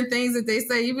certain things that they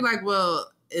say? You'd be like, well,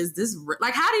 is this,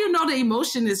 like, how do you know the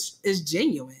emotion is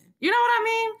genuine? You know what I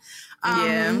mean?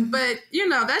 Yeah. But,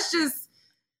 that's just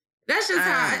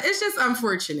how, it's just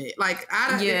unfortunate. Like,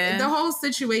 the whole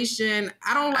situation,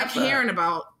 I don't like hearing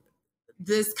about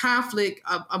this conflict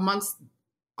amongst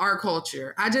our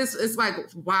culture. It's like,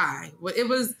 why? It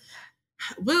was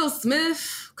Will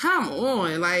Smith. Come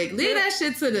on, like, leave that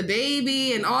shit to the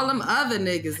baby and all them other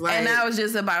niggas. Like, and I was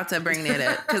just about to bring that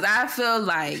up, because I feel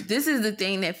like this is the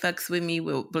thing that fucks with me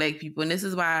with Black people, and this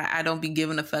is why I don't be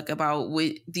giving a fuck about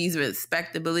with these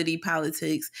respectability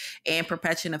politics and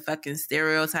perpetuating a fucking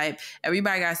stereotype.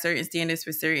 Everybody got certain standards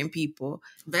for certain people.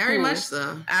 Very much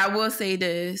so. I will say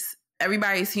this.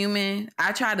 Everybody's human.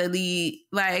 I try to lead,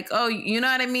 like, oh, you know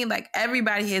what I mean? Like,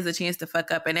 everybody has a chance to fuck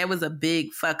up, and that was a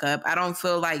big fuck up. I don't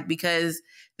feel like because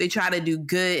they try to do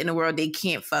good in the world, they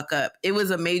can't fuck up. It was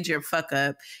a major fuck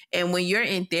up. And when you're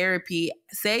in therapy,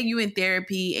 say you in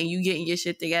therapy and you getting your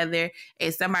shit together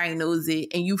and somebody knows it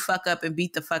and you fuck up and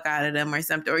beat the fuck out of them or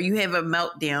something, or you have a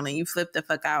meltdown and you flip the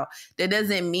fuck out, that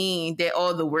doesn't mean that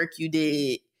all the work you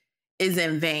did is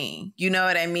in vain. You know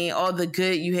what I mean? All the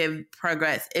good you have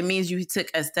progressed. It means you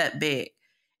took a step back,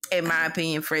 in my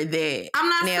opinion, for that. I'm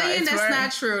not saying that's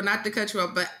not true, not to cut you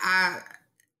off, but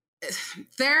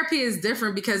therapy is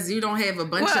different because you don't have a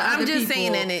bunch of other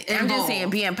people involved. I'm just saying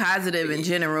being positive in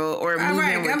general, or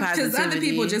moving with positivity. Because other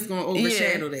people just going to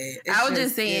overshadow that. I was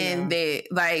just saying that,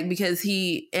 like, because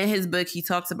he, in his book, he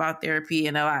talks about therapy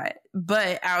and a lot.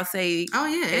 But I'll say,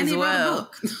 and he wrote a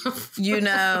book.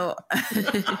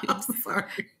 I'm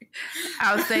sorry.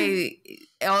 I'll say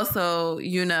also,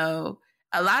 a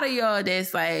lot of y'all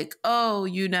that's like, oh,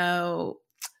 he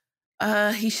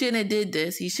shouldn't have did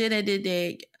this. He shouldn't have did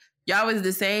that. Y'all was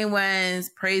the same ones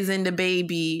praising the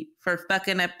baby for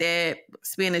fucking up that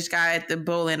Spanish guy at the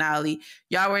bowling alley.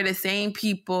 Y'all were the same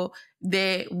people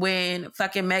that when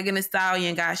fucking Megan Thee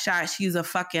Stallion got shot, she's a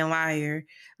fucking liar.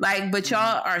 Like, but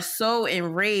y'all are so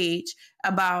enraged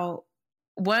about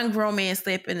one grown man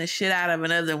slapping the shit out of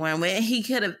another one when he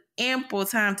could have ample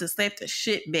time to slap the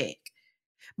shit back.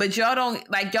 But y'all don't,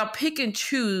 like, y'all pick and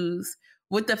choose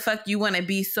what the fuck you want to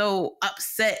be so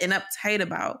upset and uptight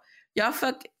about. Y'all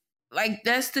like,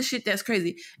 that's the shit that's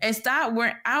crazy. And stop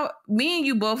me and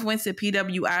you both went to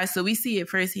PWI, so we see it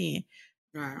firsthand.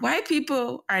 Right. White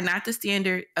people are not the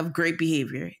standard of great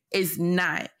behavior. It's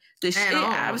not. The shit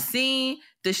I've seen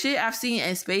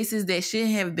in spaces that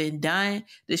shouldn't have been done,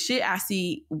 the shit I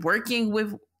see working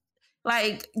with,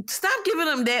 like, stop giving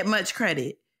them that much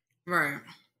credit. Right.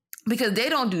 Because they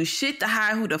don't do shit to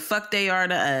hide who the fuck they are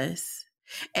to us.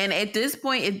 And at this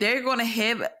point, if they're going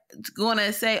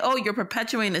to say, oh, you're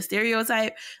perpetuating a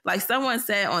stereotype, like someone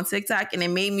said on TikTok, and it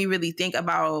made me really think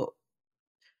about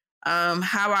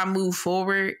how I move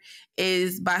forward,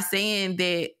 is by saying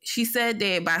that, she said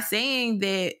that by saying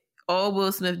that all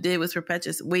Will Smith did was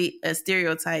perpetuate a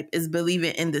stereotype is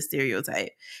believing in the stereotype.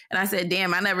 And I said,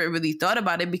 damn, I never really thought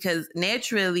about it, because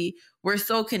naturally we're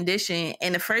so conditioned.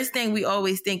 And the first thing we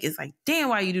always think is like, damn,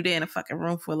 why you do that in a fucking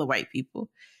room full of white people?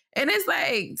 And it's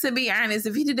like, to be honest,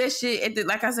 if he did that shit at the,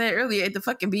 like I said earlier, at the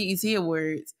fucking BET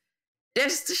Awards, that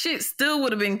shit still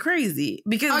would have been crazy,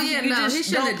 because you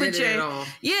just don't put your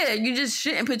you just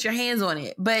shouldn't put your hands on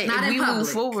it. But not if we public. Move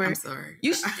forward, I'm sorry,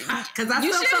 because I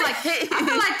feel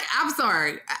like I'm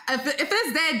sorry. If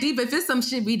it's that deep, if it's some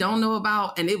shit we don't know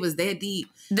about and it was that deep,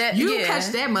 you catch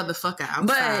that motherfucker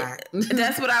outside. But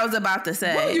that's what I was about to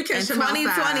say. Well, you catch in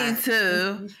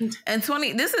 2022, and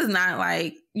this is not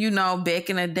like, you know, back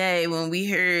in the day when we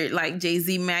heard like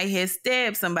Jay-Z might have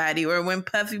stabbed somebody, or when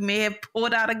Puffy may have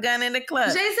pulled out a gun in the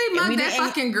club. Jay-Z mugged that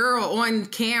fucking girl on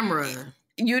camera.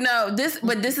 You know,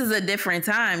 but this is a different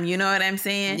time. You know what I'm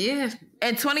saying? Yeah.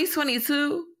 In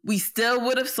 2022, we still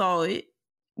would have saw it.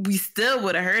 We still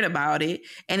would have heard about it.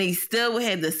 And he still would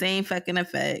have the same fucking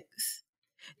effects.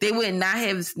 They would not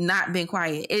have not been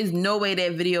quiet. There's no way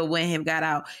that video wouldn't have got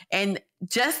out. And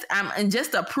just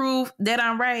to prove that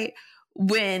I'm right,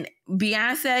 when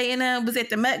Beyonce and was at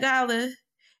the Met Gala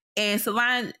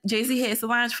and Jay-Z had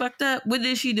Solange fucked up, what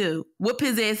did she do? Whoop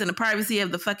his ass in the privacy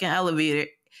of the fucking elevator.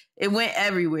 It went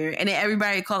everywhere. And then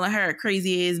everybody calling her a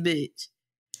crazy ass bitch.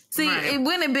 See, It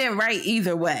wouldn't have been right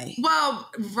either way. Well,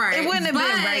 right. It wouldn't have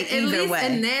been right either way.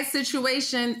 In that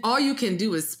situation, all you can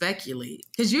do is speculate.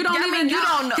 Because you don't even know. You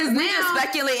don't know. We're just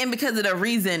speculating because of the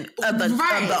reason of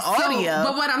the audio.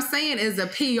 But what I'm saying is, a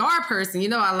PR person, you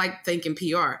know, I like thinking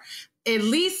PR. At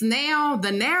least now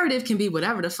the narrative can be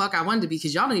whatever the fuck I want it to be,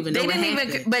 because y'all don't even know what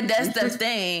happened. But that's the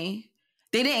thing.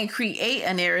 They didn't create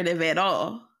a narrative at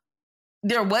all.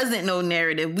 There wasn't no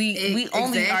narrative. We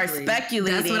only are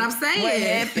speculating. That's what I'm saying. What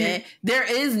happened. There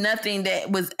is nothing that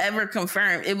was ever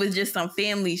confirmed. It was just some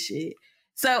family shit.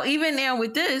 So even now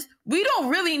with this, we don't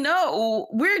really know.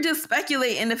 We're just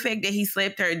speculating the fact that he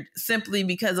slapped her simply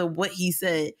because of what he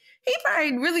said. He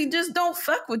probably really just don't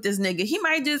fuck with this nigga. He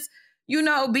might just, you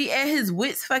know, be at his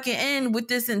wits fucking end with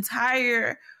this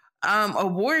entire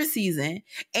award season.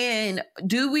 And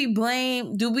do we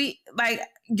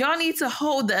y'all need to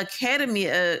hold the Academy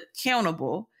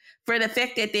accountable for the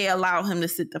fact that they allow him to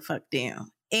sit the fuck down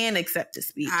and accept the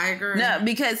speech. I agree. No,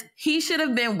 because he should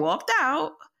have been walked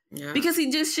out, because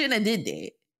he just shouldn't have did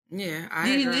that. Yeah, I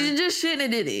agree. You just shouldn't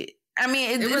have did it. I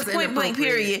mean, it's point blank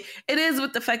period. It is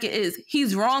what the fuck it is.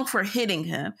 He's wrong for hitting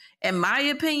him. In my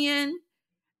opinion,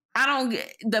 I don't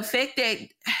get the fact that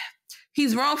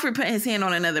he's wrong for putting his hand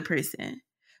on another person.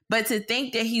 But to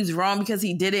think that he's wrong because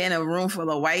he did it in a room full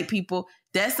of white people,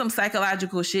 that's some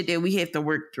psychological shit that we have to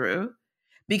work through.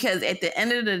 Because at the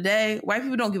end of the day, white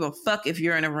people don't give a fuck if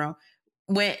you're in a room.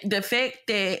 When the fact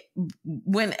that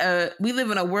when we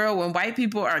live in a world when white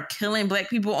people are killing black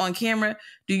people on camera,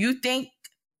 do you think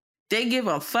they give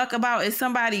a fuck about is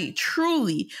somebody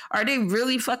truly, are they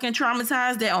really fucking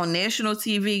traumatized that on national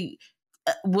TV,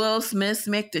 Will Smith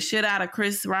smacked the shit out of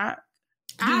Chris Rock?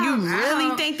 Do you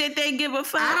really think that they give a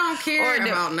fuck? I don't care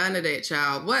about none of that,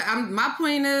 child. My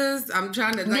point is, I'm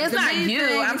trying to. That's not you.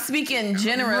 I'm speaking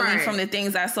generally from the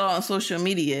things I saw on social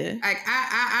media. Like,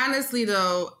 I honestly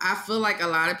though, I feel like a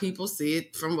lot of people see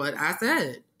it from what I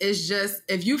said. It's just,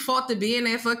 if you fought to be in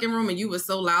that fucking room and you were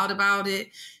so loud about it,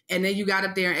 and then you got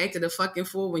up there and acted a fucking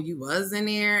fool when you was in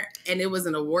there, and it was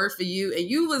an award for you, and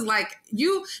you was like,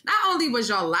 you not only was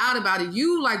y'all loud about it,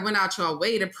 you like went out your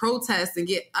way to protest and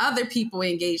get other people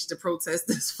engaged to protest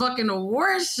this fucking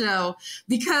award show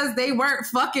because they weren't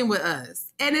fucking with us.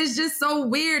 And it's just so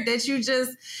weird that you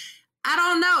just, I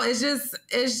don't know. It's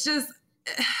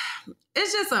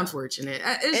just unfortunate.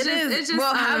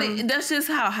 That's just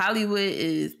how Hollywood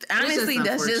is. Honestly,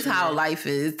 that's just how life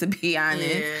is, to be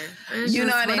honest. Yeah, you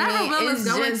know what I mean? It's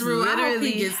going just through,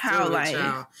 literally how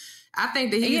life. I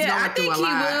think that he's going through a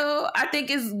lot. He will. I think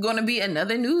it's going to be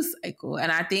another news cycle.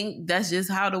 And I think that's just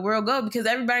how the world goes, because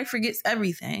everybody forgets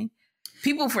everything.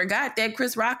 People forgot that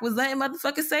Chris Rock was letting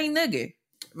motherfuckers say nigger.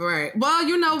 Right. Well,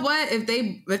 you know what? If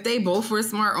they both were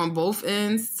smart on both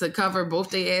ends to cover both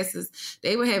their asses,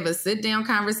 they would have a sit down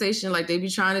conversation like they be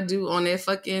trying to do on that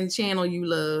fucking channel you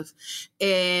love.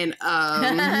 And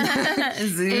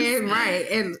Zeus.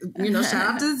 And you know,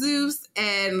 shout out to Zeus.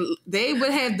 And they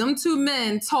would have them two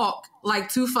men talk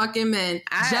like two fucking men.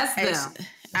 Them.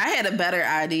 I had a better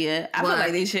idea. I feel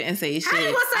like they shouldn't say shit. How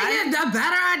you gonna say a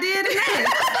better idea than that?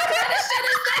 This shit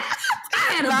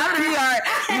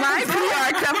my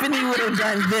PR company would have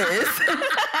done this.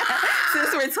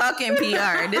 Since we're talking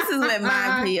PR, this is what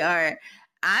my PR.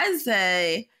 I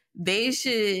say they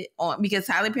should, because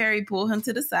Tyler Perry pulled him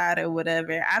to the side or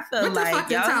whatever. I feel what like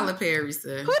the fuck Tyler Perry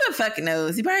said. Who the fuck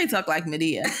knows? He probably talk like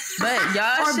Madea, but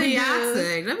y'all or should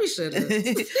Beyonce. Let me shut up.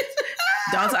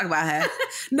 Don't talk about her.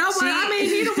 No, but I mean,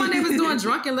 he the one that was doing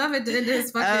Drunken Love at the end of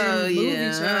his fucking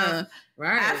movie show.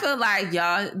 Right. I feel like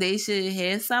they should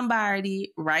have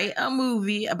somebody write a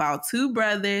movie about two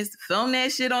brothers, film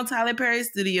that shit on Tyler Perry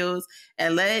Studios,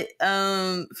 and let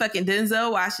fucking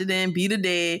Denzel Washington be the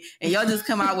dad, and y'all just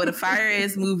come out with a fire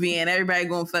ass movie, and everybody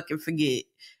gonna fucking forget.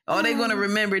 Or they gonna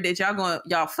remember that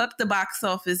y'all fucked the box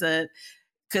office up,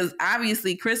 because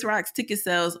obviously Chris Rock's ticket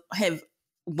sales have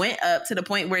went up to the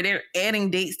point where they're adding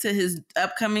dates to his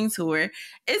upcoming tour.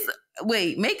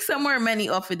 Make some more money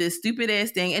off of this stupid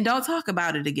ass thing and don't talk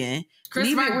about it again.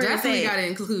 Chris Rock definitely got to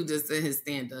include this in his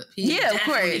stand-up. Yeah, of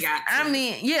course.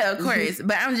 Of course.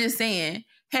 But I'm just saying,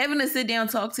 having to sit down,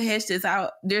 talk to hash this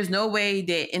out, there's no way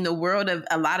that in the world of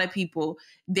a lot of people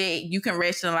that you can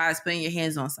rationalize putting your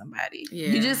hands on somebody. Yeah,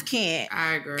 you just can't.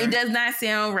 I agree. It does not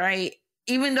sound right.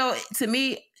 Even though, to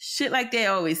me, shit like that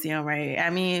always sound right.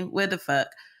 I mean, what the fuck?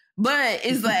 But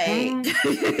it's like,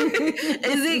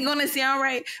 is it going to sound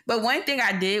right? But one thing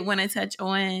I did want to touch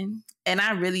on, and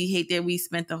I really hate that we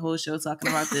spent the whole show talking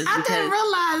about this. I didn't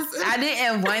realize. I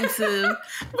didn't want to.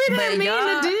 We didn't mean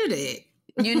to do that.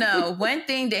 You know, one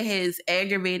thing that has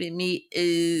aggravated me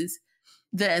is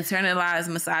the internalized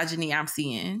misogyny I'm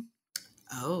seeing.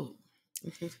 Oh.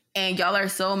 And y'all are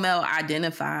so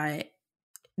male-identified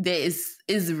that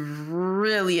is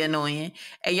really annoying.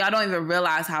 And y'all don't even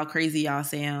realize how crazy y'all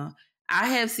sound. I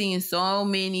have seen so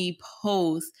many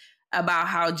posts about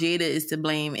how Jada is to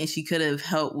blame and she could have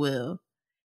helped Will.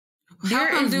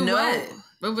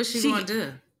 What was she going to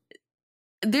do?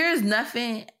 There's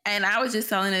nothing, and I was just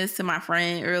telling this to my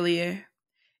friend earlier.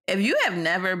 If you have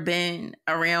never been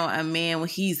around a man when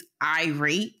he's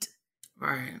irate,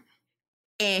 right,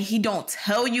 and he don't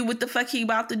tell you what the fuck he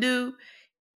about to do,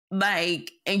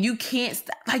 and you can't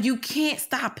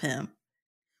stop him.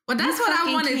 Well, that's what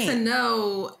I wanted to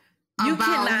know. You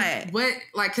about cannot. What,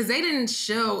 because they didn't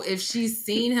show if she's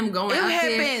seen him going up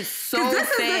there. It happened so fast. This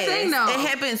is the thing, though. It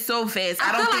happened so fast.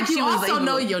 I don't feel think like she you was also able.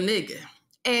 Know your nigga.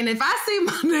 And if I see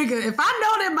my nigga, if I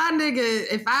know that my nigga,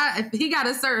 if he got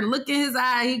a certain look in his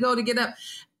eye, he go to get up,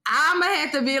 I'ma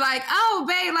have to be like, oh,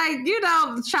 babe,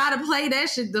 try to play that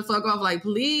shit the fuck off. Like,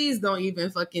 please don't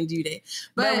even fucking do that.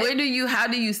 But how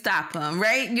do you stop him,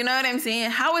 right? You know what I'm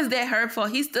saying? How is that her fault?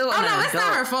 He's still an adult. It's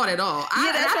not her fault at all.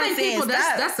 That's what I'm saying.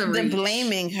 That's a reach. The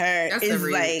blaming her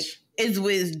is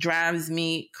what drives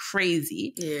me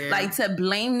crazy. Yeah. Like, to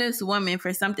blame this woman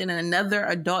for something another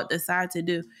adult decides to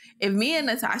do. If me and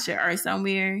Natasha are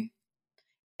somewhere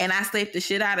and I slap the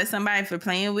shit out of somebody for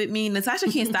playing with me,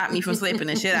 Natasha can't stop me from slapping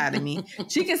the shit out of me.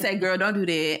 She can say, girl, don't do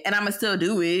that. And I'm going to still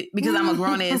do it because I'm a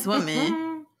grown-ass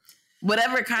woman.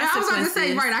 Whatever consequences. I was going to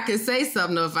say, right, I can say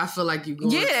something if I feel like you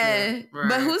going to. Right.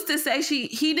 But who's to say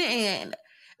he didn't?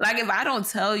 Like, if I don't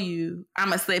tell you I'm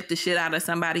going to slap the shit out of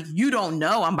somebody, you don't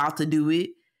know I'm about to do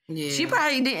it. Yeah. She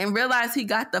probably didn't realize he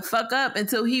got the fuck up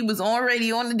until he was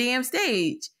already on the damn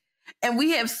stage. And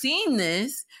we have seen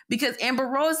this because Amber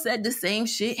Rose said the same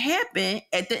shit happened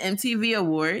at the MTV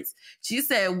Awards. She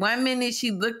said 1 minute she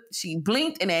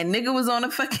blinked and that nigga was on the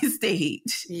fucking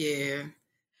stage. Yeah.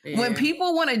 When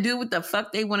people want to do what the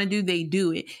fuck they want to do, they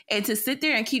do it. And to sit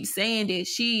there and keep saying that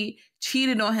she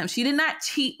cheated on him, she did not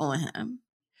cheat on him.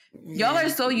 Yeah. Y'all are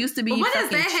so used to being fucking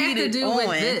cheated on. What does that have to do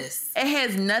with this? It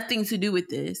has nothing to do with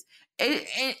this.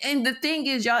 And the thing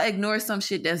is, y'all ignore some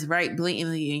shit that's right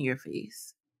blatantly in your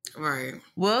face. Right.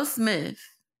 Will Smith,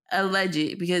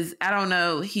 alleged, because I don't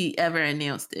know he ever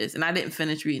announced this, and I didn't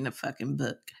finish reading the fucking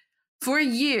book. For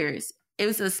years, it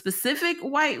was a specific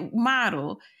white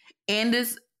model and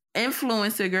this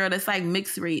influencer girl that's like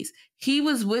mixed race. He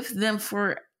was with them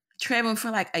traveling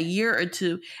for like a year or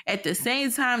two. At the same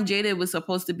time, Jada was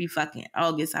supposed to be fucking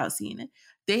August Alsina.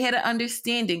 They had an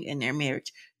understanding in their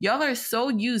marriage. Y'all are so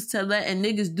used to letting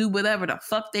niggas do whatever the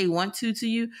fuck they want to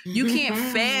you. You can't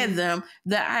fathom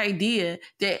the idea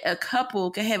that a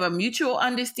couple can have a mutual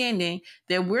understanding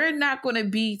that we're not going to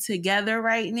be together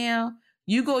right now.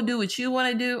 You go do what you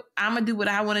want to do. I'm going to do what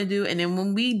I want to do. And then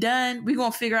when we done, we're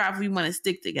going to figure out if we want to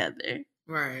stick together.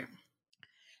 Right.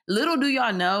 Little do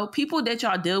y'all know, people that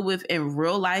y'all deal with in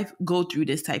real life go through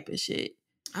this type of shit.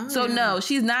 Oh, so yeah. No,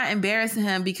 she's not embarrassing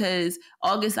him because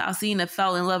August Alsina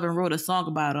fell in love and wrote a song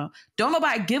about her. Don't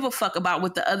nobody give a fuck about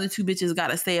what the other two bitches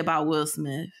got to say about Will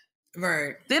Smith.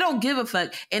 Right. They don't give a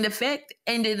fuck. And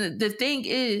the thing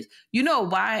is, you know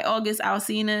why August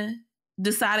Alsina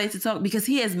decided to talk? Because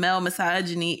he has male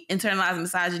misogyny, internalized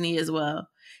misogyny as well.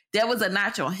 That was a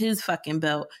notch on his fucking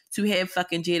belt to have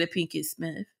fucking Jada Pinkett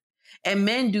Smith. And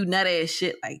men do nut ass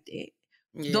shit like that.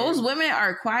 Yeah. Those women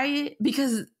are quiet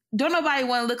because don't nobody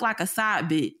want to look like a side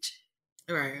bitch.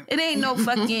 Right. It ain't no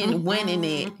fucking winning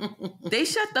it. They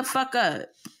shut the fuck up.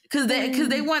 Cause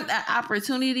they want that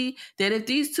opportunity that if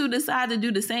these two decide to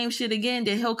do the same shit again,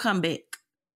 then he'll come back.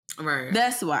 Right.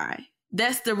 That's why.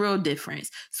 That's the real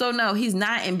difference. So no, he's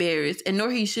not embarrassed, and nor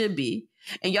he should be.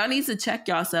 And y'all need to check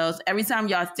yourselves every time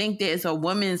y'all think that it's a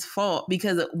woman's fault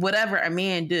because of whatever a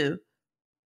man do.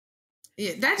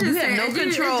 Yeah, that just have no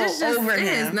control over him. It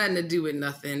has nothing to do with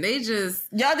nothing. They just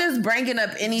y'all just bringing up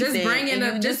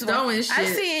anything, just throwing shit. I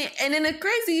see it, and then the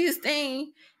craziest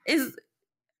thing is,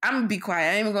 I'm gonna be quiet.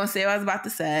 I ain't even gonna say what I was about to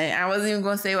say. I wasn't even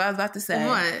gonna say what I was about to say.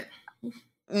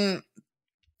 What?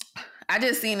 I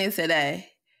just seen it today,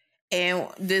 and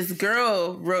this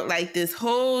girl wrote like this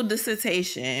whole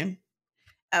dissertation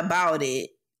about it,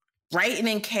 writing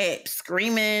in caps,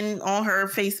 screaming on her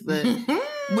Facebook.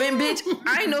 When, bitch,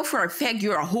 I know for a fact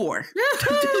you're a whore.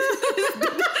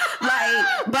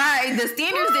 Like, by the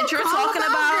standards that you're talking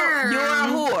about, you're a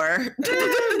whore.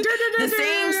 The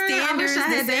same standards,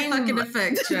 the same fucking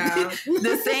effect, child.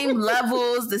 The same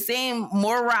levels, the same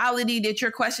morality that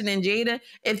you're questioning Jada.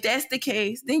 If that's the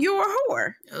case, then you're a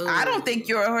whore. Oh. I don't think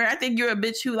you're a whore. I think you're a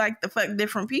bitch who like to fuck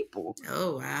different people.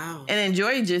 Oh, wow. And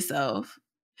enjoyed yourself.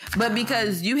 But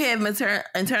because you have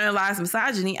internalized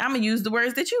misogyny, I'm going to use the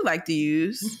words that you like to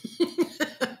use.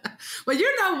 But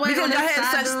you know what? Because y'all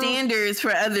have such standards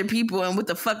for other people and what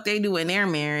the fuck they do in their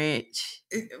marriage.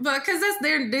 But because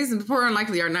these more than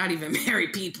likely are not even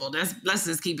married people. Let's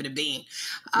just keep it a bean.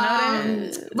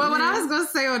 But what I was going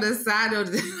to say on the side note,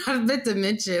 I meant to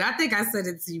mention, I think I said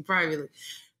it to you privately.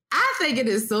 I think it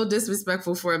is so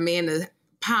disrespectful for a man to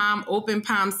open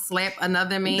palm slap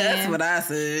another man. That's what I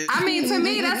said. I mean, to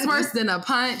me, that's worse than a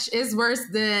punch. It's worse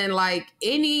than like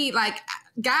any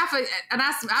guy for, and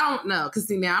I don't know, because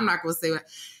see now I'm not going to say what.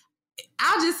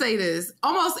 I'll just say this: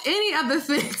 almost any other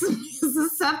thing to me is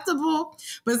acceptable,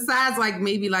 besides like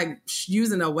maybe like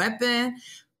using a weapon.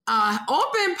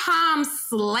 Open palm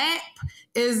slap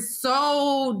is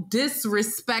so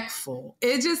disrespectful.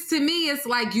 It just, to me, it's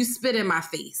like you spit in my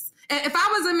face. If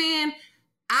I was a man,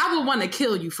 I would want to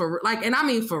kill you and I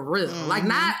mean for real. Mm-hmm. Like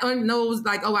not on those,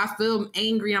 like, oh, I feel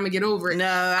angry, I'm gonna get over it. No,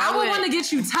 I would want to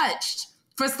get you touched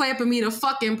for slapping me the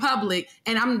fuck in public.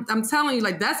 And I'm telling you,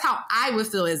 like, that's how I would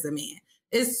feel as a man.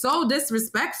 It's so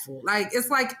disrespectful. Like, it's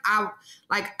like I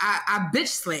bitch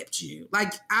slapped you.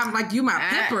 Like, I'm like, you my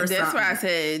pepper or something. That's why I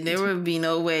said there would be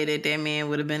no way that man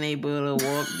would have been able to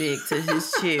walk back to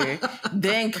his chair,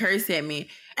 then curse at me.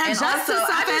 And Justin, so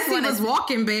as he was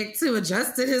walking back too,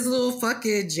 adjusted his little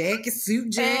fucking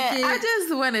suit jacket. I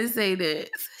just want to say this.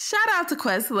 Shout out to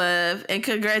Questlove and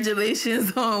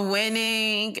congratulations on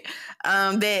winning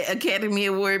that Academy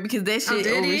Award, because that shit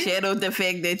overshadowed the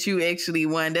fact that you actually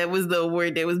won. That was the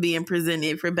award that was being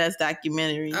presented for Best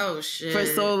Documentary. Oh, shit. For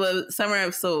Summer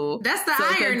of Soul. That's the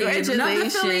irony.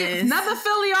 Another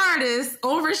Philly artist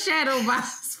overshadowed by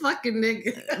this fucking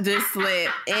nigga. This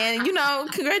slap. And,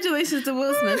 congratulations to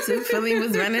Will Smith too. Philly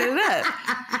was running it up.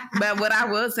 But what I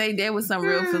will say, there was some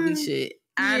real Philly shit.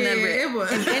 It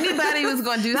was. If anybody was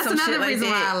going to do some shit like that. That's another reason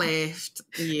why I laughed.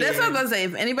 Yeah. That's what I'm going to say.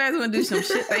 If anybody's going to do some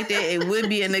shit like that, it would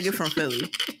be a nigga from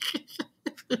Philly.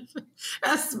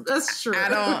 That's true.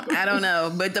 I don't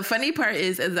know. But the funny part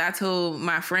is, as I told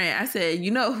my friend, I said, you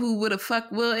know who would have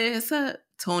fucked Will ass up?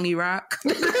 Tony Rock.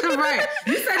 Right.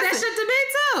 You said that shit to me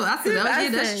too. I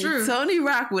said, that's true. Tony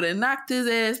Rock would have knocked his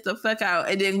ass the fuck out.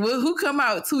 And then who come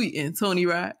out tweeting? Tony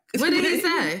Rock. What did he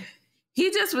say? He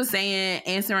just was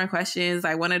answering questions.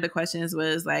 Like, one of the questions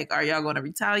was like, are y'all going to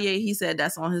retaliate? He said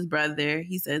that's on his brother.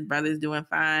 He said brother's doing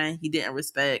fine. He didn't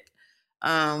respect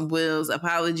Will's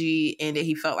apology, and that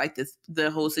he felt like the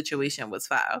whole situation was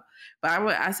foul. But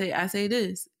I say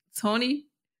this: Tony,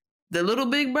 the little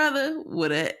big brother,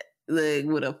 would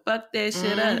have fucked that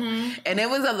shit up. And there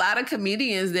was a lot of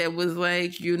comedians that was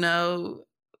like,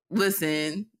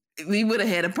 listen, we would have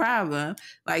had a problem.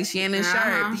 Like Shannon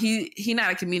Sharp, he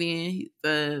not a comedian, he's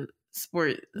a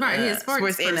sports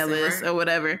analyst or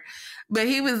whatever. But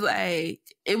he was like,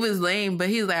 it was lame, but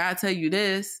he was like, I'll tell you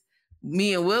this,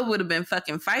 me and Will would have been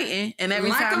fucking fighting, and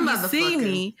every time he see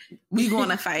me, we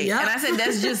gonna fight. Yep. And I said,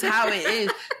 that's just how it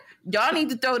is. Y'all need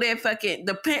to throw that fucking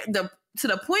to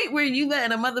the point where you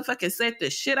letting a motherfucker set the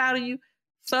shit out of you.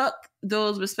 Fuck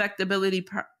those respectability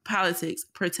politics.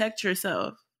 Protect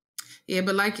yourself. Yeah,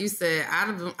 but like you said,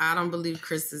 I don't believe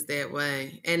Chris is that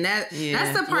way, and that's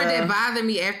the part that bothered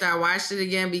me after I watched it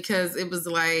again, because it was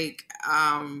like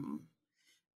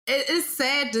it's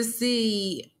sad to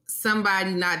see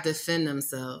somebody not defend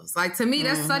themselves. Like, to me,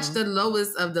 that's such the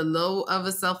lowest of the low of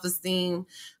a self-esteem.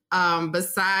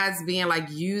 Besides being like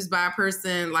used by a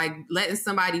person, like letting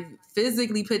somebody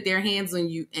physically put their hands on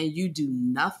you and you do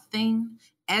nothing,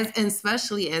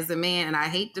 especially as a man. And I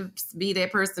hate to be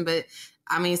that person, but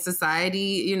I mean,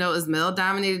 society, you know, is male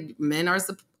dominated. Men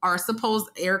are supposed,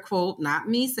 air quote, not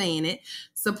me saying it,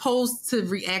 supposed to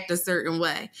react a certain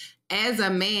way. As a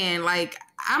man, like,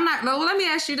 I'm not, well, let me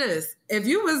ask you this. If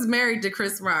you was married to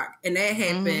Chris Rock and that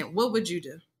happened, what would you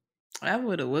do? I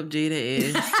would have whooped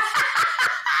Jada ass.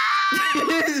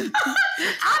 I'd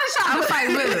have tried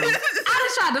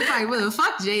to fight with him.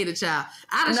 Fuck Jada, child.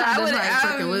 I'd have tried to fight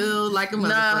fucking Will like a motherfucker.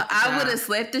 No, I would have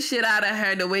slapped the shit out of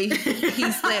her the way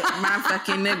he slapped my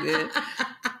fucking nigga.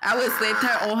 I would have slapped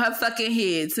her on her fucking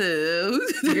head too.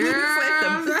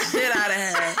 Slapped the shit out of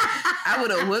her. I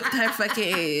would have whooped her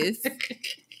fucking ass.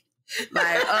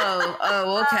 Like,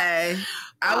 oh, okay.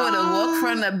 I would have walked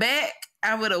from the back.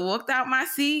 I would have walked out my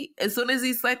seat as soon as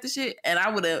he slapped the shit, and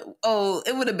I would have,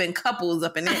 it would have been couples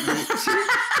up in that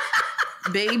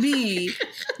bitch. Baby,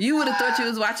 you would have thought you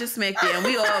was watching SmackDown.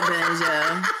 We all been in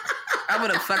jail. I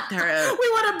would have fucked her up. We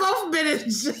would have both been in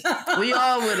jail. We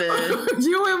all would have.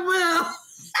 You and Will.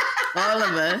 All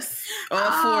of us.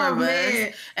 All four of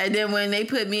us. And then when they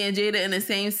put me and Jada in the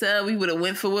same cell, we would have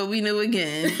went for what we knew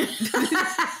again.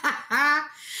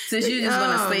 Since you just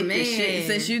want to slap the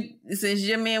shit, since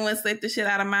your man want to slap the shit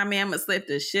out of my man, I'm gonna slap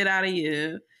the shit out of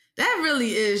you. That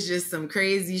really is just some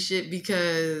crazy shit,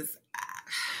 because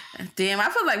damn, I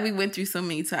feel like we went through so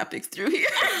many topics through here.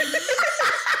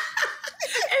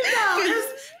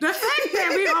 The fact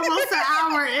that we almost an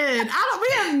hour in, we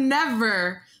have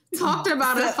never talked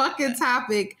about a fucking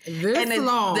topic this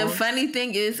long. The funny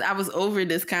thing is, I was over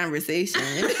this conversation.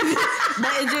 But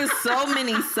it's just so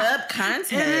many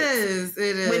sub-content. It is.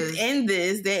 Within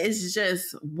this, that is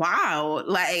just wow.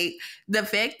 Like, the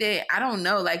fact that, I don't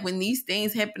know, like, when these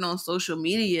things happen on social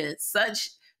media, such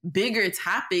bigger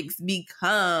topics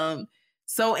become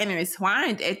so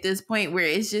intertwined at this point where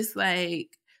it's just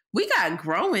like, we got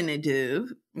growing to do.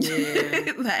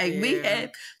 Yeah. We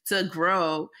had to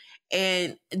grow.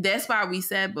 And that's why we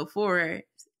said before,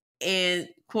 and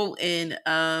quoting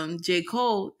J.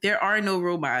 Cole, there are no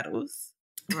role models.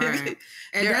 Right.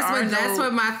 And that's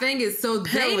what my thing is. So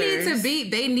pillars.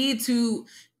 they need to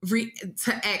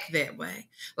act that way.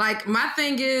 Like, my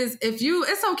thing is,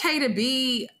 it's okay to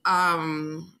be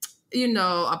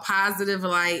a positive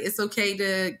light. It's okay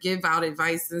to give out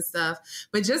advice and stuff.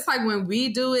 But just like when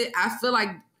we do it, I feel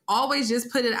like always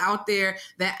just put it out there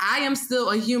that I am still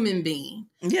a human being.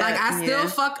 Yeah, like, I still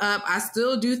fuck up. I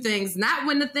still do things. Not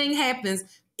when the thing happens,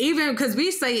 even because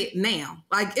we say it now.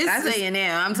 Like, I say it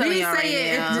now. I'm telling y'all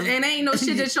right now. And ain't no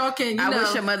shit that y'all can, I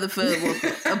wish your mother would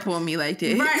walk up on me like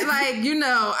that. Right, like,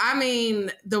 I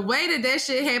mean, the way that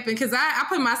shit happened, because I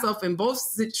put myself in both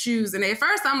shoes, and at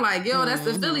first I'm like, yo, that's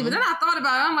the Philly. But then I thought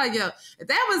about it. I'm like, yo, if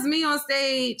that was me on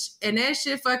stage and that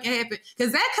shit fucking happened,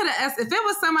 because that could have, if it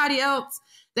was somebody else,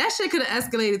 that shit could have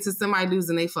escalated to somebody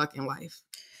losing their fucking life.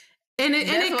 And it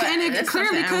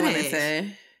clearly could have.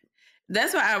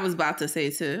 That's what I was about to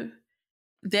say too.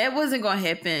 That wasn't going to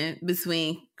happen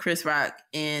between Chris Rock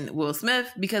and Will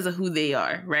Smith because of who they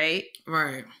are, right?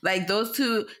 Right. Like, those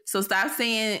two. So stop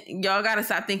saying, y'all got to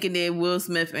stop thinking that Will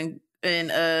Smith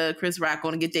and Chris Rock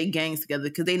going to get their gangs together,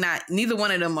 because they not. Neither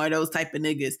one of them are those type of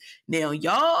niggas. Now, you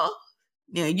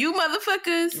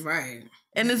motherfuckers. Right.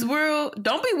 In this world,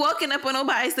 don't be walking up on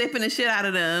nobody slapping the shit out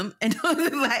of them and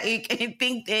and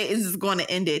think that it's just going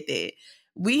to end at that.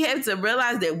 We have to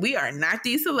realize that we are not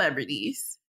these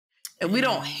celebrities, and we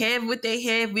don't have what they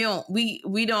have.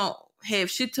 We don't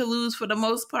have shit to lose for the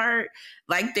most part,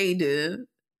 like they do.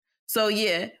 So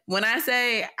yeah, when I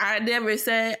say, I never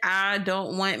said I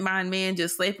don't want my man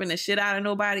just slapping the shit out of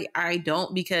nobody, I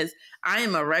don't, because I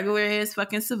am a regular ass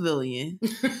fucking civilian.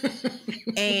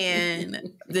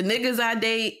 And the niggas I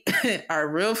date are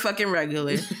real fucking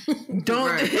regular.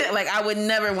 Like, I would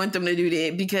never want them to do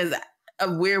that because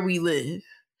of where we live.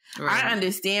 Right. I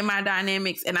understand my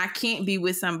dynamics, and I can't be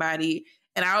with somebody,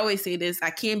 and I always say this, I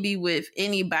can't be with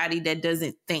anybody that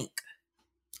doesn't think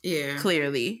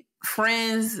clearly.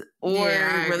 Friends or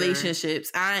relationships,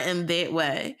 I am that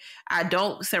way. I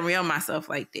don't surround myself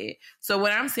like that. So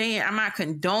what I'm saying, I'm not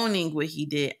condoning what he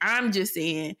did. I'm just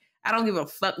saying I don't give a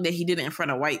fuck that he did it in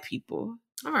front of white people.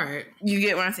 All right. You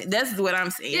get what I'm saying? That's what I'm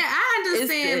saying. Yeah, I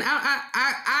understand.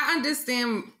 I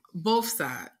understand both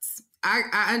sides.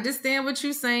 I understand what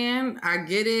you're saying. I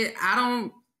get it. I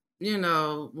don't,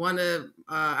 want to,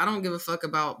 I don't give a fuck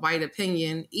about white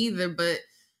opinion either. But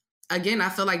again, I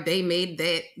feel like they made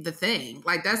that the thing.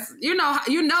 Like that's, we've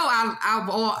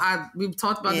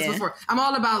talked about this before. I'm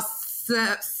all about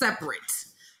separate.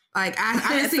 Like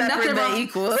I didn't see nothing wrong.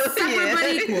 Equal. Separate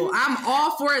but equal. I'm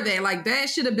all for that. Like that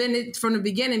should have been it from the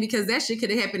beginning because that shit could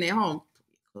have happened at home.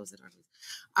 Close it.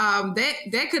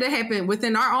 That could have happened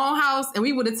within our own house and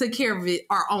we would have took care of it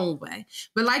our own way.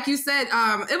 But like you said,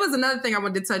 it was another thing I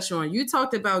wanted to touch on. You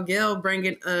talked about Gail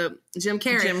bringing Jim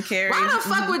Carrey. Why the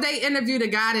fuck would they interview the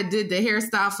guy that did the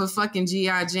hairstyle for fucking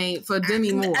G.I. Jane for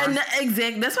Demi Moore?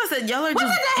 Exactly. That's why I said y'all are just. What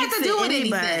does that have to do with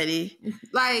anybody? Anything?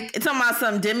 Like it's talking about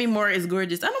some Demi Moore is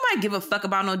gorgeous. I don't mind give a fuck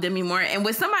about no Demi Moore. And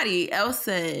what somebody else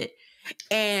said,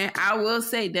 and I will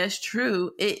say that's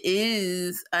true. It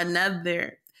is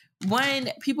another. One,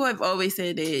 people have always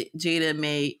said that Jada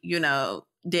made,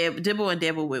 dibble and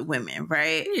dabble with women,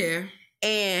 right? Yeah.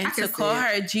 And to call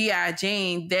her G.I.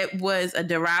 Jane, that was a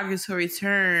derogatory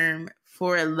term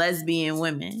for lesbian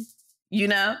women,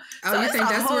 Oh, so you think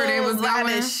that's where they was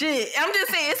going? Of shit. I'm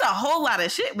just saying, it's a whole lot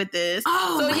of shit with this.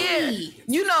 Oh, so yeah,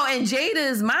 in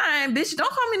Jada's mind, bitch,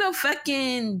 don't call me no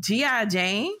fucking G.I.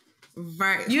 Jane.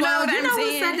 Right. You know what I'm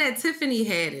saying? Who said that? Tiffany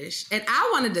Haddish. And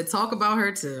I wanted to talk about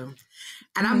her too.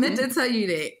 And I meant to tell you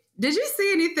that. Did you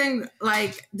see anything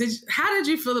like? How did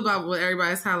you feel about what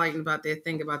everybody's highlighting about their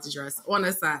thing about the dress? On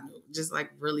a side note, just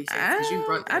like really fast.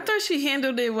 I thought she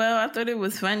handled it well. I thought it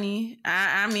was funny.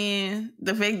 I mean,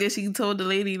 the fact that she told the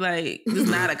lady like, "This is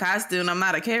not a costume. I'm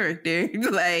not a character."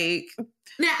 Like,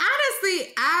 now,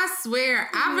 honestly, I swear,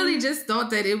 I really just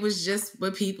thought that it was just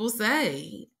what people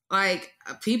say. Like,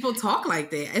 people talk like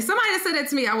that. If somebody had said that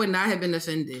to me, I would not have been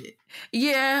offended.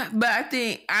 Yeah, but I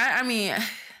think,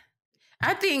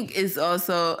 I think it's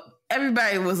also,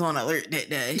 everybody was on alert that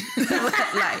day.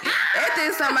 Like,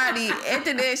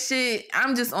 after that shit,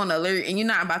 I'm just on alert and you're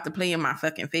not about to play in my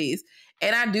fucking face.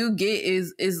 And I do get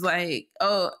is like,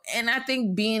 and I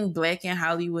think being Black in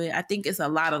Hollywood, I think it's a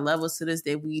lot of levels to this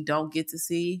that we don't get to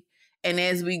see. And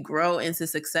as we grow into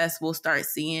success, we'll start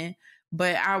seeing.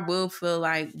 But I will feel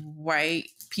like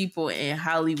white people in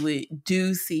Hollywood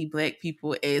do see Black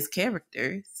people as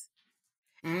characters.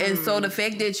 And so the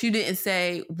fact that you didn't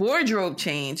say wardrobe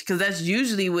change, because that's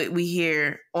usually what we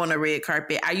hear on a red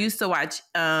carpet. I used to watch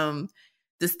the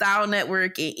Style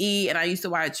Network and E! And I used to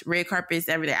watch red carpets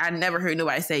every day. I never heard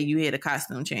nobody say you had a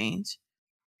costume change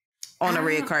on a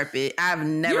red carpet. I've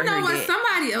never heard that. You know what?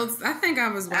 Somebody else, I think I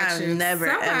was watching.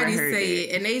 Somebody say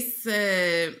it. And they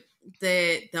said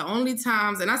that the only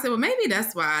times, and I said, well, maybe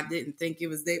that's why I didn't think it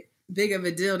was that big of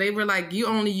a deal. They were like, you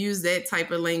only use that type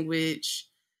of language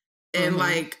in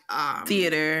like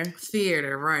theater,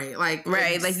 right? Like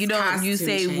you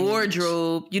say change.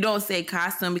 Wardrobe, you don't say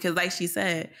costume because, like she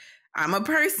said, I'm a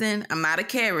person. I'm not a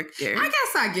character. I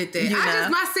guess I get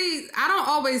that. I don't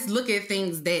always look at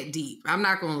things that deep. I'm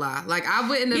not gonna lie. Like I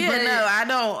wouldn't have. Yeah, no, I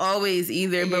don't always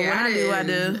either. But when I do, I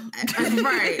do.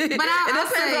 Right. But it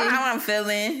depends on how I'm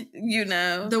feeling.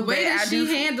 The way that she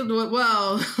handled it.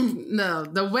 Well, no,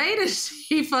 the way that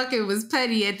she fucking was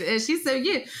petty at the end. She said,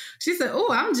 "Yeah." She said,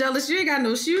 "Oh, I'm jealous. You ain't got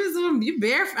no shoes on. You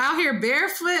out here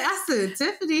barefoot." I said,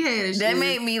 "Tiffany had that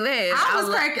made me laugh.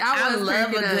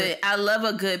 I love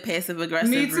a good passive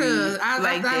aggressive. Me too. I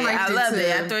love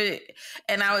it. I thought it,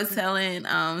 and I was telling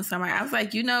somebody, I was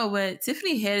like, you know what?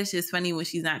 Tiffany Haddish is funny when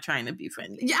she's not trying to be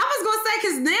funny. Yeah, I was gonna say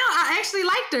because now I actually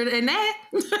liked her in that.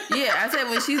 Yeah, I said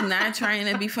when she's not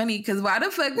trying to be funny, because why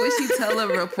the fuck would she tell a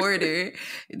reporter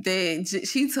that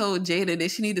she told Jada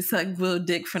that she need to suck Will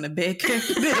dick from the back?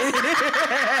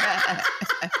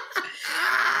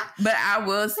 But I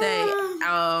will say,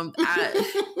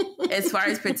 as far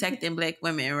as protecting Black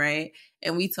women, right?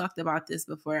 And we talked about this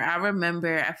before. I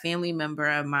remember a family member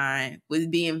of mine was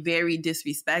being very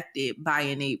disrespected by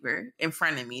a neighbor in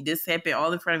front of me. This happened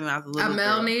all in front of me when I was a little girl. A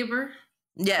male neighbor?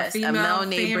 Yes, a male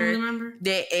neighbor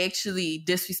that actually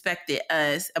disrespected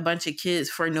us, a bunch of kids,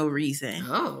 for no reason.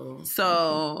 Oh.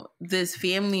 So this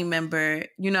family member,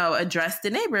 addressed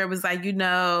the neighbor. It was like,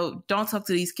 don't talk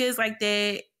to these kids like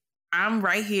that. I'm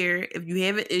right here. If you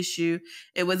have an issue,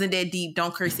 it wasn't that deep.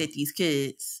 Don't curse at these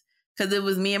kids. Because it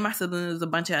was me and my sibling. It was a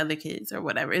bunch of other kids or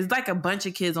whatever. It's like a bunch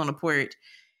of kids on the porch.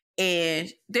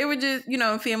 And they were just,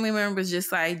 family members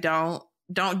just like, don't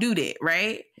do that,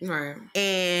 right? Right.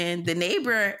 And the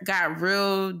neighbor got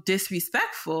real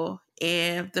disrespectful.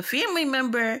 And the family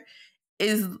member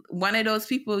is one of those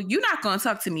people, you're not going to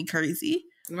talk to me crazy.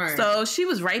 Right. So she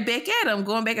was right back at him,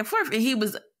 going back and forth. And he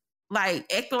was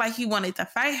like acting like he wanted to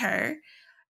fight her.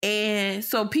 And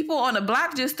so people on the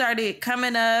block just started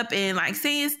coming up and like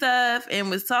saying stuff and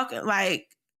was talking like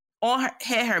on her,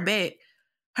 had her back.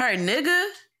 Her nigga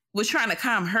was trying to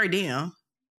calm her down.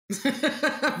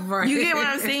 Right. You get what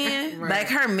I'm saying? Right. Like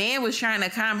her man was trying to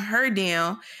calm her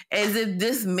down as if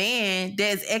this man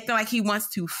that's acting like he wants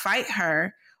to fight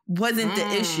her wasn't the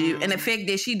issue. And the fact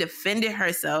that she defended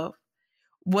herself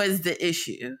was the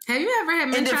issue. Have you ever had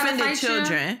men try to fight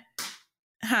children? You?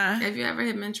 Huh? Have you ever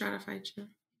had men try to fight you?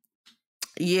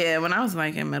 Yeah, when I was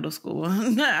like in middle school,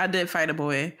 I did fight a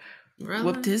boy. Really?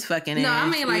 Whooped his fucking ass. No, I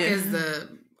mean like as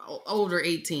the older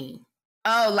 18.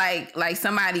 Oh, like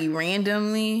somebody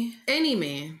randomly? Any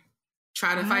man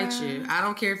try to fight you. I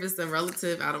don't care if it's a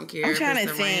relative. I don't care if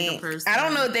it's a random person. I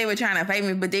don't know if they were trying to fight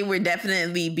me, but they were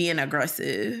definitely being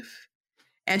aggressive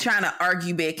and trying to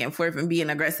argue back and forth and being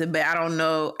aggressive. But I don't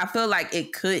know. I feel like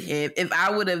it could have. If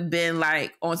I would have been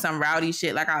like on some rowdy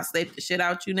shit, like I'll slap the shit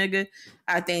out you, nigga,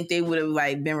 I think they would have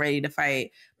like been ready to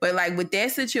fight. But like with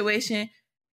that situation,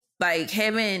 like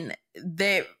having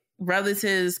that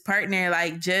relative's partner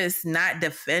like just not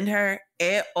defend her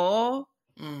at all.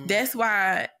 That's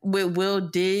why what Will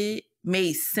did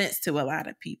made sense to a lot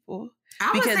of people.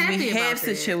 Because we have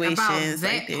situations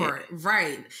like that part.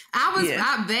 Right.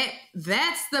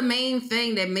 That's the main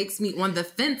thing that makes me on the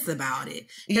fence about it.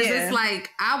 Because it's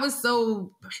like I had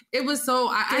so much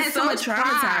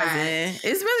traumatizing. Pride.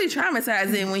 It's really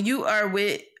traumatizing when you are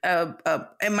with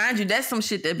and mind you, that's some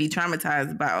shit to be traumatized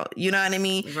about. You know what I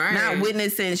mean? Right. Not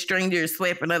witnessing strangers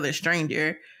slap another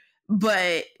stranger,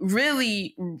 but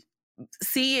really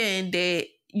seeing that,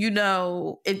 you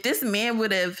know, if this man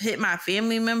would have hit my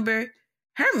family member,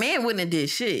 her man wouldn't have did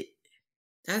shit.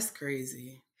 That's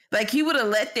crazy. Like, he would have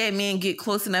let that man get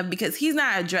close enough because he's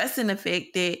not addressing the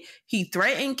fact that he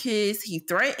threatened kids, he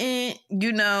threatened,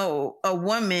 you know, a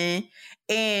woman,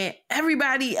 and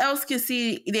everybody else can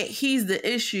see that he's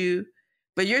the issue,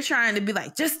 but you're trying to be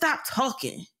like, just stop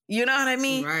talking. You know what I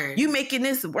mean? Right. You making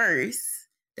this worse.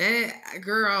 That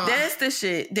girl. That's the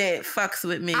shit that fucks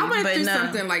with me. I went through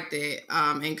something like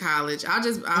that in college.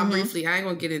 I'll briefly, I ain't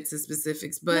gonna get into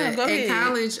specifics, but in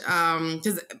college,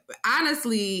 because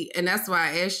honestly, and that's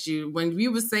why I asked you, when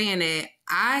you were saying that,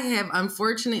 I have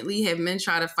unfortunately had men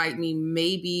try to fight me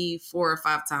maybe 4 or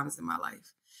 5 times in my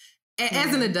life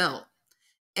as an adult.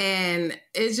 And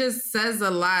it just says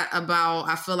a lot about,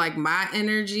 I feel like my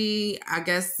energy, I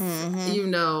guess, you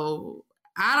know,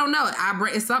 I don't know.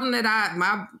 It's something that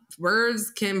my words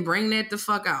can bring that the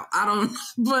fuck out. I don't know.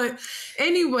 But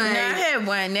anyway. Yeah, I had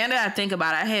one. Now that I think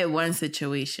about it, I had one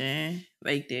situation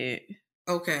like that.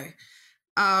 Okay.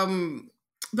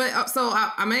 But so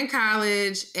I'm in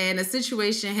college and a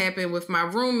situation happened with my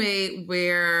roommate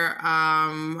where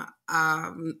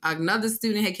another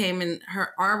student had came in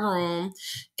our room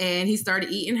and he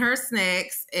started eating her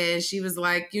snacks and she was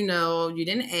like, you know, you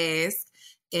didn't ask.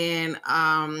 And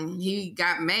he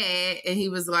got mad and he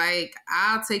was like,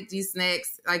 I'll take these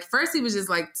snacks. Like, first he was just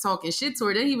like talking shit to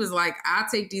her. Then he was like, I'll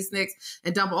take these snacks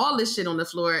and dump all this shit on the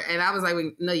floor. And I was like,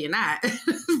 well, no, you're not.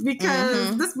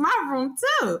 Because this is my room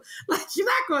too. Like, you're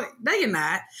not going, no, you're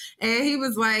not. And he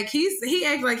was like, he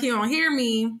acted like he don't hear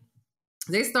me.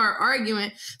 They start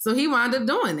arguing. So he wound up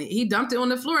doing it. He dumped it on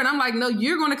the floor. And I'm like, no,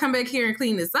 you're going to come back here and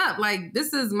clean this up. Like,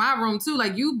 this is my room too.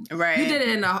 Like, you did it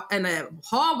in a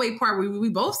hallway part where we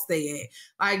both stay at.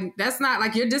 Like, that's not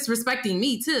like, you're disrespecting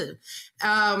me too.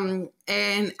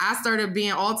 And I started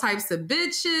being all types of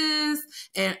bitches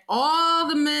and all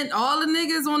the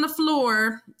niggas on the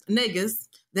floor,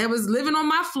 that was living on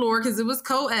my floor because it was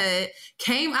co-ed,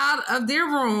 came out of their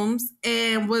rooms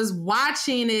and was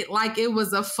watching it like it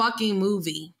was a fucking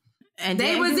movie. And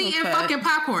they was eating fucking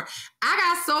popcorn. I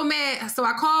got so mad. So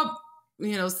I called,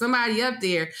 you know, somebody up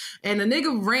there and the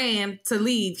nigga ran to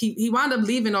leave. He wound up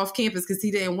leaving off campus because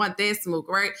he didn't want that smoke,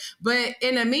 right? But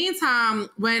in the meantime,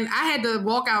 when I had to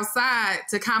walk outside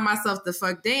to calm myself the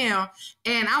fuck down,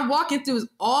 and I'm walking through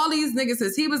all these niggas,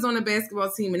 because he was on the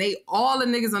basketball team, and all the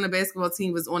niggas on the basketball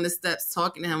team was on the steps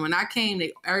talking to him. When I came,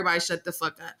 everybody shut the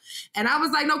fuck up. And I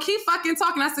was like, no, keep fucking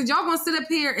talking. I said, y'all gonna sit up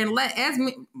here and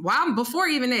before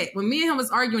even that, when me and him was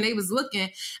arguing, they was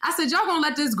looking, I said, y'all gonna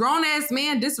let this grown ass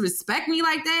man disrespect me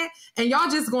like that? And y'all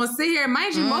just gonna sit here,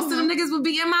 mind you, most of the niggas would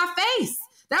be in my face.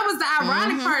 That was the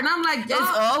ironic part. And I'm like,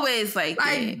 it's always like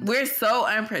that. We're so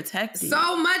unprotected.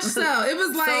 So much so. It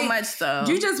was like, so much so.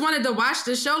 You just wanted to watch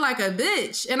the show like a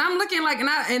bitch. And I'm looking like, and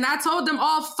I told them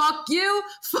all, fuck you.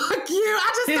 I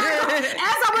just started, as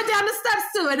I went down the steps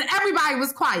too, and everybody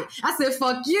was quiet. I said,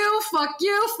 fuck you.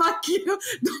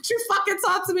 Don't you fucking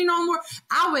talk to me no more.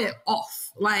 I went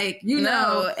off. Like, you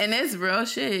know. And it's real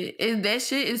shit. That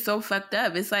shit is so fucked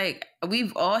up. It's like,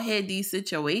 we've all had these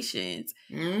situations,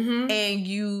 and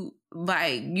you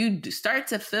start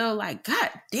to feel like, God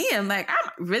damn, like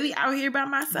I'm really out here by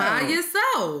myself. By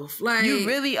yourself. Like you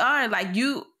really are. Like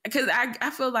because I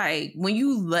feel like when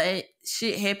you let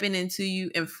shit happen into you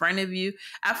in front of you,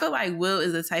 I feel like Will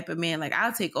is the type of man, like,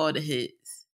 I'll take all the hits.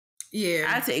 Yeah.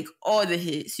 I take all the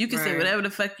hits. You can say whatever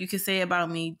the fuck you can say about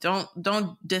me.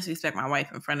 Don't disrespect my wife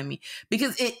in front of me,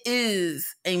 because it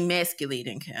is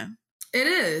emasculating him. It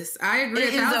is. I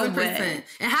agree 1,000%.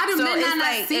 And how do men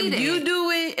not see that? If you do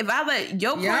it, if I let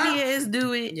your corny ass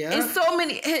do it, it's so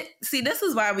many. See, this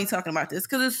is why we talking about this,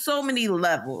 because it's so many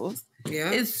levels.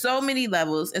 Yeah, it's so many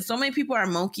levels, and so many people are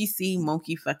monkey see,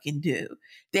 monkey fucking do.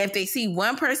 That if they see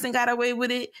one person got away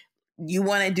with it, you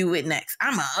want to do it next.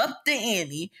 I'm going to up the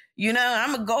ante. You know, I'm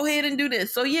going to go ahead and do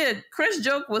this. So, yeah, Chris'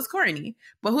 joke was corny.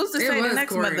 But who's to say the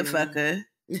next motherfucker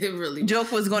it really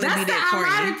joke was going to be that corny?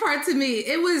 That's the ironic part to me.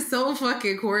 It was so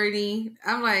fucking corny.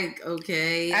 I'm like,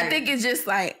 okay. I think it's just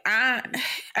like, I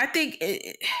think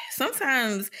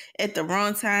sometimes at the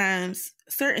wrong times,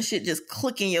 certain shit just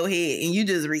click in your head and you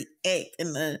just react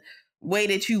in the way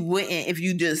that you wouldn't if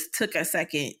you just took a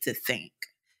second to think.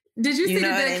 Did you see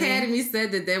that the Academy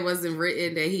said that wasn't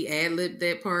written, that he ad-libbed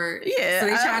that part? Yeah. So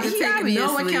they tried to take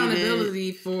no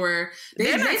accountability for...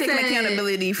 They're not taking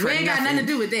accountability for nothing. We ain't got nothing to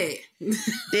do with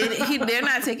that. They're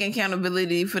not taking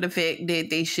accountability for the fact that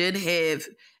they should have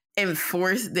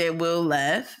enforced that Will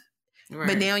left. Right.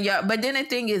 But then the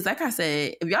thing is, like I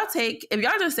said, if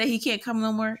y'all just say he can't come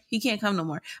no more, he can't come no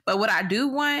more. But what I do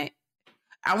want,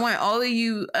 I want all of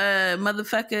you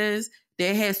motherfuckers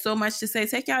that has so much to say,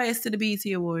 take y'all ass to the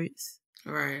BET Awards.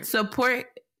 Right. Support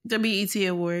the BET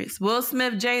Awards. Will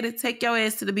Smith, Jada, take your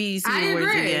ass to the BET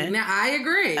Awards again. Now, I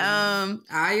agree.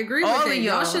 I agree with that.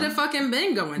 Y'all should have fucking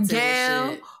been going to that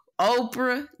shit.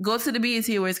 Oprah, go to the BET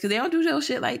Awards, because they don't do no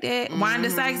shit like that.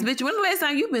 Wanda Sykes, bitch, when the last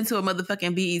time you been to a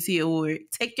motherfucking BET Award?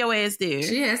 Take your ass there.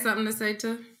 She had something to say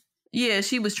too? Yeah,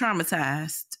 she was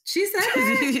traumatized. She said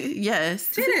that? Yes.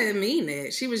 She didn't mean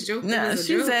it. She was joking. No,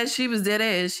 she said she was dead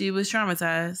ass. She was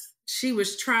traumatized. She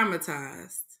was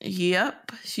traumatized.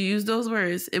 Yep. She used those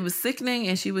words. It was sickening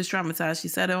and she was traumatized. She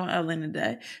said it on Ellen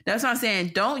today. That's what I'm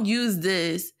saying. Don't use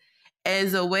this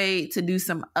as a way to do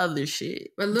some other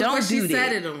shit. But look what she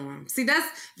said it on. See, this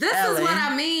Ellen. Is what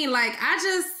I mean. Like, I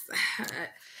just...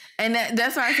 And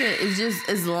that's why I said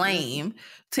it's lame.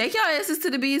 Take y'all asses to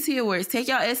the BET Awards. Take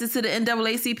y'all asses to the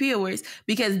NAACP Awards,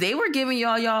 because they were giving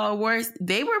y'all awards.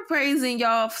 They were praising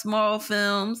y'all small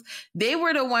films. They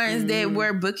were the ones that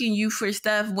were booking you for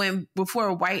stuff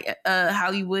before white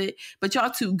Hollywood, but y'all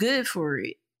too good for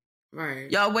it.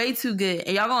 Right. Y'all way too good.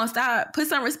 And y'all gonna stop. Put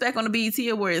some respect on the BET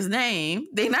Awards name.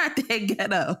 They not that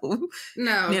ghetto.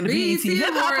 No, the BET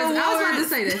Awards. I was about to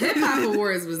say the Hip Hop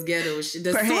Awards was ghetto shit.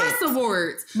 The Source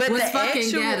Awards was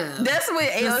fucking ghetto. That's what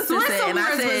Ellison said. And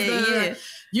I said, yeah.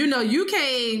 You know, you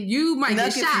might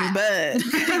get shot. But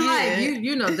like,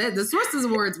 you know, that the Sources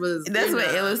Awards was... That's what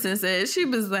Ellison said. She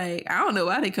was like, I don't know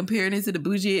why they comparing it to the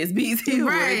bougie as BET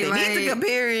Awards. Right, they need to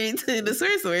compare it to the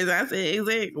Source Awards. I said,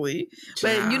 exactly.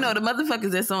 But, you know, the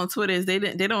motherfuckers that's on Twitter, they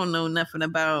don't know nothing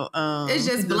about it's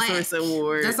just the black. Source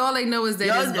Awards. That's all they know is that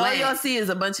it's black. All y'all see is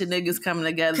a bunch of niggas coming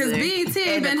together. Because BET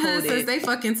ain't been hood since they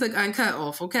fucking took Uncut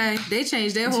off, okay? They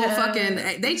changed their whole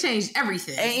they changed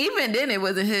everything. And even then it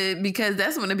wasn't hood, because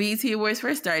that's when the BET Awards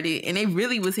first started, and they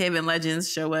really was having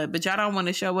legends show up, but y'all don't want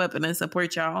to show up and then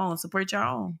support y'all own.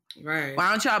 Right. Why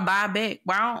don't y'all buy back?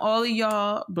 Why don't all of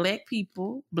y'all black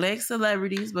people, black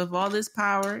celebrities with all this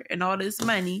power and all this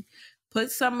money,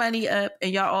 put some money up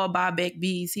and y'all all buy back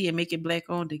BET and make it black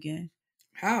owned again?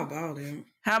 How about it?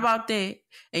 How about that?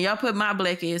 And y'all put my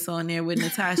black ass on there with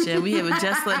Natasha. We have a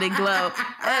Just Let It Glow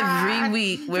every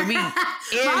week where we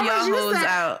air y'all hoes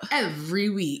out. Every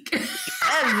week.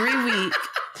 Every week.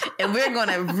 And we're going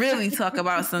to really talk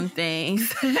about some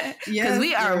things. Because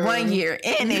we are 1 year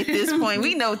in at this point.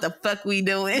 We know what the fuck we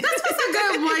doing. This was a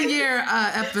good 1 year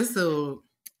episode.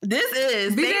 This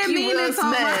is. Thank you, Will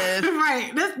Smith.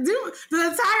 Right. Let's do the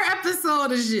entire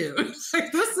episode is you.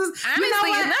 Like, this is honestly, you know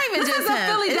what? It's not even this just is a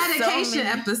Philly it's dedication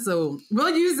episode.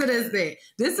 We'll use it as that.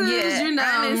 This is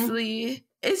honestly,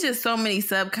 it's just so many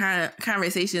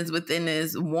conversations within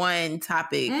this one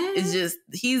topic. It's just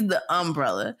he's the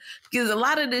umbrella, because a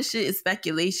lot of this shit is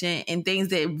speculation and things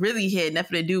that really had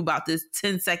nothing to do about this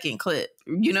 10-second clip.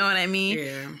 You know what I mean?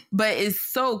 Yeah. But it's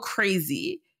so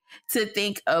crazy to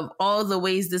think of all the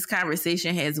ways this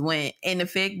conversation has went, and the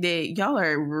fact that y'all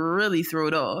are really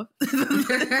thrown off.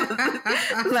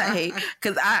 Like,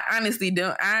 because I honestly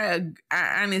don't. I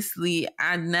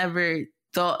never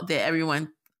thought that everyone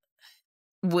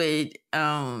would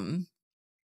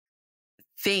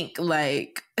think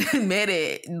like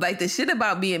like the shit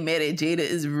about being mad at Jada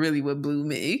is really what blew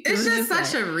me. It's just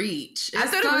such a reach. I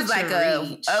thought it was like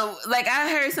like I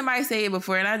heard somebody say it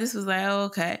before and I just was like, oh,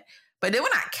 okay. But then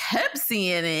when I kept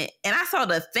seeing it and I saw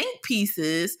the think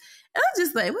pieces, and I was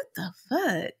just like, what the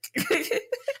fuck?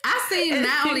 I seen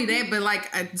not only that, but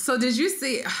like, so did you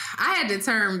see, I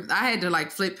had to like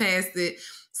flip past it.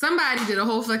 Somebody did a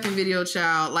whole fucking video,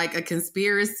 child, like a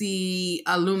conspiracy,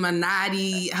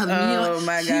 Illuminati,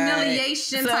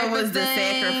 humiliation type of thing. The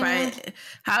sacrifice.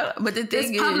 But the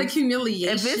thing is, public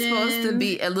humiliation. If it's supposed to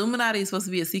be, Illuminati is supposed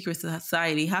to be a secret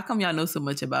society, how come y'all know so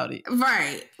much about it?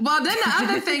 Right. Well, then the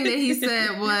other thing that he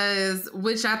said was,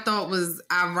 which I thought was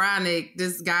ironic,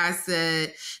 this guy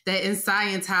said that in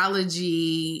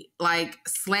Scientology, like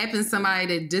slapping somebody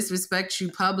that disrespects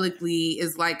you publicly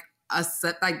is like,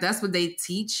 that's what they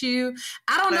teach you.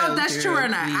 I don't know if that's true or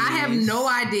not. Please. I have no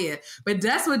idea. But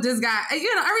that's what this guy,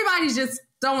 everybody's just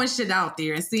throwing shit out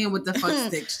there and seeing what the fuck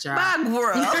sticks, child. Bye,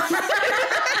 girl.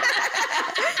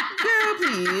 Girl,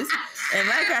 please. And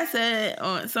like I said,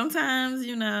 sometimes,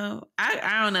 I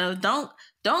don't know.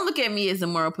 Don't look at me as a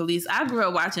moral police. I grew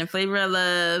up watching Flavor of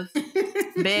Love,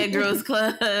 Bad Girls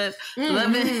Club, Love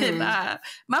and Hip Hop.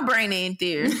 My brain ain't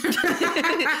there.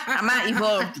 I'm not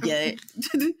evolved yet.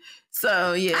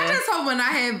 So yeah, I just hope when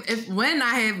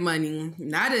I have money,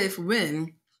 not if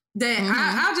when, that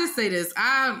I'll just say this.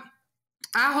 I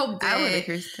hope that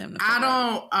I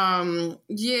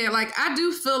don't. Like I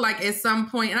do feel like at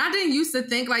some point, and I didn't used to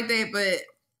think like that, but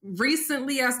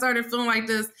recently I started feeling like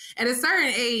this. At a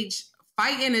certain age,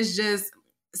 fighting is just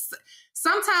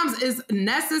sometimes it's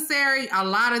necessary. A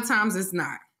lot of times it's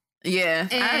not. Yeah,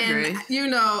 and, I agree.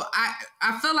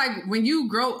 I feel like when you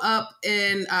grow up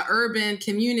in an urban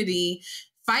community,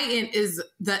 fighting is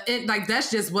that's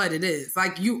just what it is.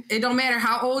 Like it don't matter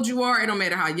how old you are, it don't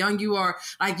matter how young you are.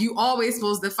 Like you always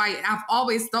supposed to fight. I've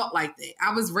always thought like that.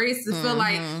 I was raised to feel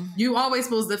like you always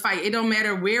supposed to fight. It don't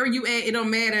matter where you at. It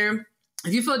don't matter.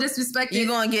 If you feel disrespected, you're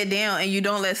gonna get down, and you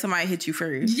don't let somebody hit you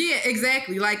first. Yeah,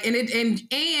 exactly. Like,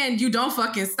 and you don't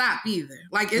fucking stop either.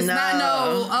 Like, it's not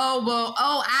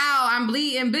ow, I'm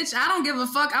bleeding, bitch. I don't give a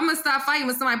fuck. I'm gonna stop fighting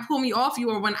when somebody pull me off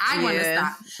you or when I want to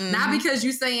stop. Mm-hmm. Not because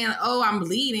you saying, oh, I'm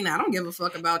bleeding. I don't give a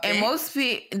fuck about that. And most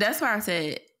people, that's why I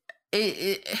said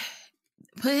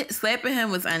slapping him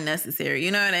was unnecessary.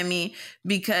 You know what I mean?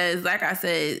 Because, like I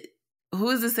said.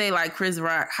 Who's to say like Chris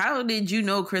Rock? How did you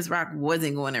know Chris Rock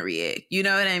wasn't going to react? You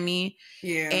know what I mean?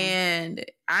 Yeah. And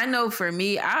I know for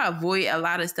me, I avoid a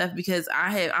lot of stuff because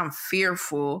I'm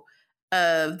fearful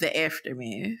of the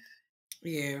aftermath.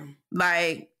 Yeah.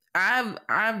 Like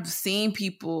I've seen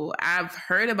people, I've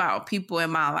heard about people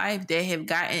in my life that have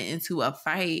gotten into a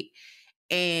fight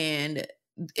and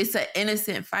it's an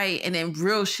innocent fight and then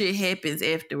real shit happens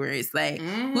afterwards. Like,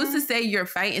 who's to say you're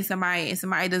fighting somebody and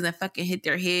somebody doesn't fucking hit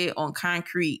their head on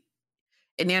concrete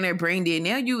and then their brain dead?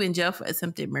 Now you in jail for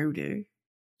attempted murder.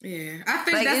 Yeah. I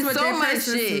think like, that's what so that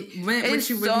person went with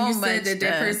you when you said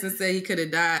that person said he could have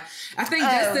died. I think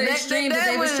that's the extreme that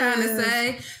they was trying to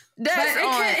say. But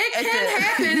it can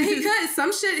happen. He could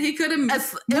some shit. He could have.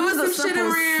 It was a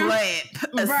simple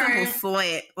slap. Simple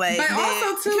slap. Like, but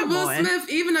also too, Will Smith.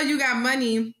 Even though you got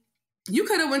money, you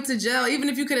could have went to jail. Even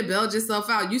if you could have bailed yourself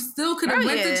out, you still could have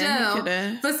went to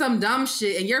jail for some dumb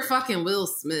shit. And you're fucking Will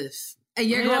Smith, and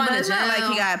you're going to jail. It's not like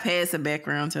he got to pass a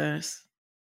background test.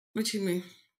 What you mean?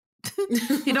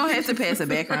 He don't have to pass a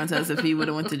background test if he would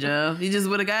have went to jail. He just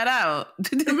would have got out.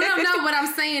 No, what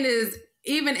I'm saying is.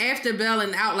 Even after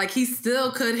bailing out, like he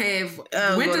still could have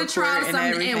went to trial or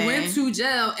something and went to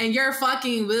jail, and you're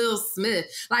fucking Will Smith.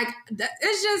 Like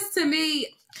it's just to me.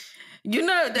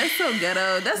 That's so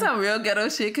ghetto. That's some real ghetto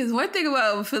shit. Because one thing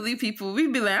about Philly people, we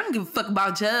be like, I don't give a fuck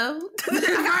about jail. I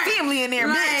got family in there,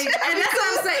 bitch. And that's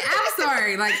what I'm saying. I'm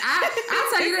sorry. Like,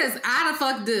 I'll tell you this. I the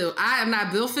fuck do. I am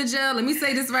not built for jail. Let me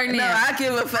say this right now. No, I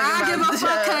give a fuck about jail. I give a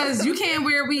fuck because you can't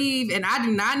wear weave, and I do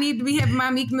not need to be having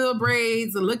my Meek Mill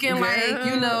braids and looking like,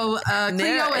 Cleo and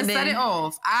set it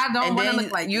off. I don't want to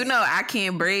look like I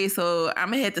can't braid, so I'm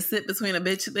going to have to sit between a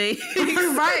bitch legs.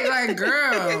 Right, like,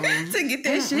 girl. To get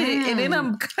that shit. And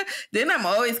then I'm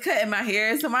always cutting my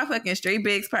hair, so my fucking straight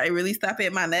bags probably really stop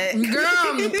at my neck.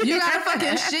 Girl, you gotta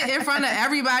fucking shit in front of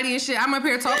everybody and shit. I'm up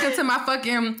here talking to my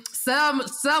fucking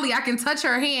Sully. I can touch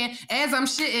her hand as I'm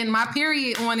shitting my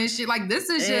period on and shit. Like this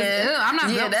is just I'm not.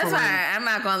 Yeah, that's why I'm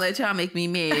not gonna let y'all make me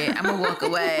mad. I'm gonna walk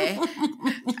away.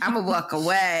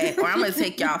 Or I'm gonna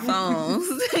take y'all phones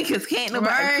because can't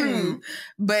nobody cool.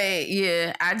 But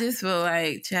yeah, I just feel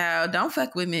like, child, don't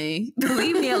fuck with me.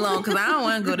 Leave me alone because I don't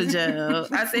want to go to jail.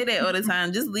 I say that all the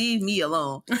time. Just leave me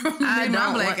alone. I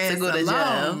don't want to go to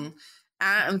jail.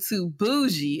 I am too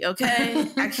bougie, okay?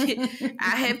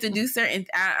 I have to do certain,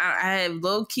 I have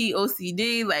low key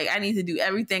OCD. Like, I need to do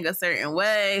everything a certain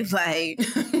way. Like,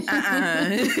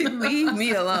 leave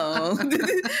me alone.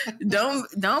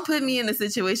 Don't put me in a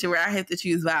situation where I have to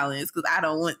choose violence because I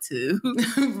don't want to.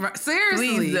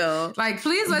 Seriously. Please don't. Like,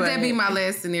 please let that be my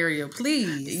last scenario,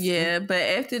 please. Yeah, but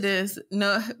after this,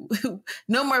 no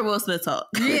more Will Smith talk.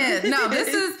 Yeah, no, this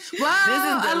is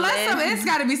it's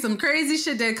got to be some crazy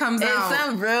shit that comes out.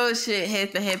 Some real shit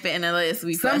had to happen in the last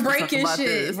week. Some breaking shit,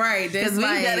 this. Right? Because we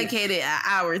dedicated an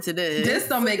hour to this. This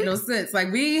don't make no sense.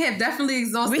 Like, we have definitely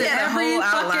exhausted every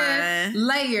fucking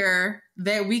layer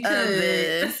that we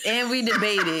could, and we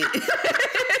debated.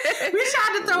 We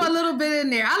tried to throw a little bit in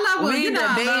there. I love when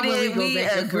debated, we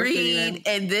agreed,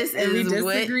 and this is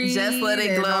what Just Let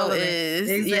It Glow is.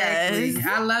 Exactly. Yes.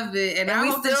 I love it, and I we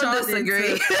hope still that y'all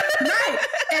disagree. Right,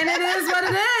 and it is what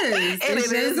it is. And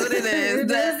it is what it is. It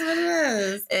is what it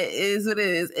is. It is what it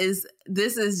is.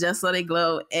 This is Just Let It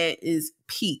Glow at its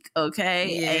peak,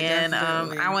 okay? Yeah, and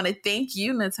definitely. I want to thank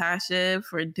you, Natasha,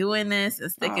 for doing this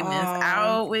and sticking this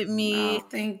out with me.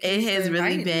 Thank you. It has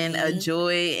really been a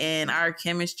joy, and our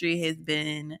chemistry has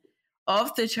been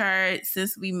off the chart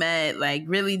since we met. Like,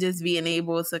 really just being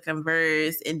able to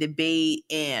converse and debate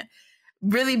and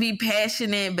really be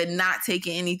passionate, but not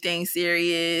taking anything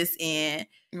serious, and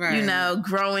you know,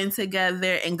 growing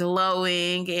together and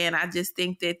glowing. And I just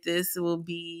think that this will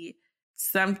be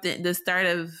something, the start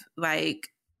of like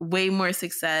way more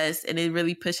success, and it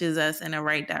really pushes us in the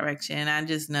right direction. I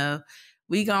just know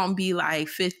we gonna be like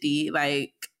 50,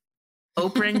 like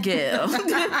Oprah and Gail,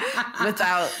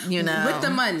 without, you know, with the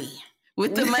money.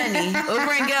 With the money,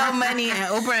 Oprah and Gail money,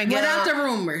 and Oprah and Gail without the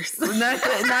rumors, not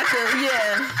the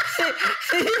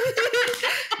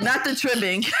not the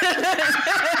trimming. You just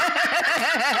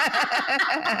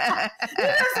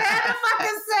had to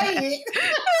fucking say it.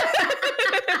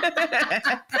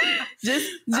 just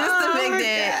to think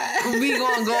that we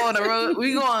gonna go on the road.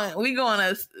 We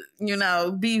gonna you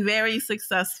know, be very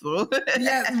successful.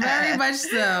 Yes, very much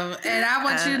so. And I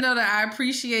want you to know that I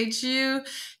appreciate you.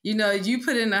 You know, you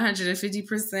put in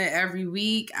 150% every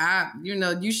week. You know,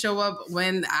 you show up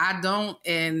when I don't,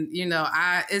 and you know,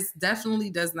 it definitely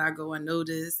does not go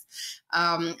unnoticed.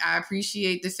 I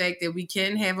appreciate the fact that we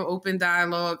can have an open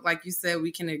dialogue. Like you said,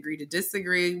 we can agree to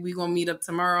disagree. We're gonna meet up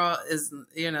tomorrow.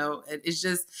 You know, it's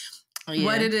just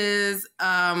what it is.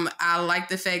 I like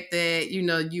the fact that, you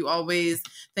know, you always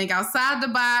think outside the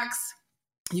box.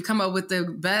 You come up with the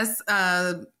best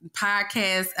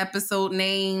podcast episode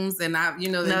names, and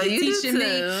you're teaching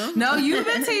me. No, you've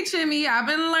been teaching me. I've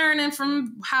been learning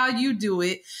from how you do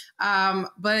it.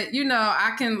 But you know,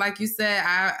 I can, like you said,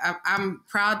 I'm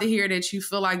proud to hear that you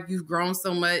feel like you've grown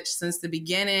so much since the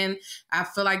beginning. I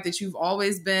feel like that you've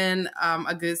always been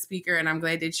a good speaker, and I'm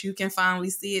glad that you can finally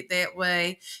see it that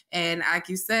way. And like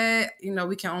you said, you know,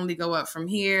 we can only go up from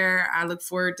here. I look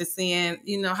forward to seeing,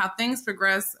 you know, how things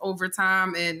progress over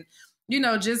time. And, you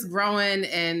know, just growing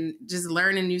and just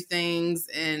learning new things,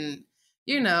 and,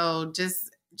 you know,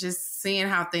 just seeing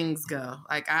how things go.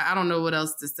 Like, I don't know what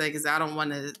else to say, because I don't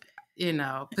want to, you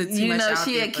know, put too much out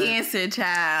there. You know, she a cancer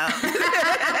child.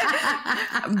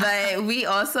 But we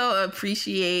also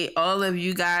appreciate all of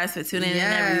you guys for tuning in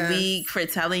every week, for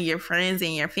telling your friends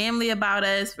and your family about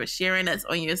us, for sharing us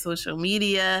on your social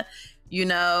media. You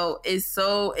know,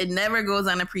 it never goes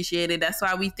unappreciated. That's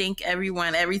why we thank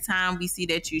everyone every time we see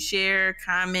that you share,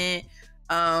 comment,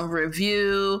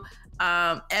 review,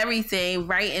 everything,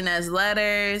 writing us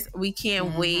letters. We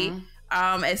can't wait.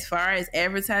 As far as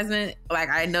advertisement, like,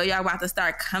 I know y'all about to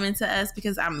start coming to us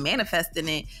because I'm manifesting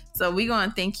it. So we're going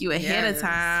to thank you ahead of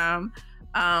time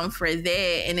for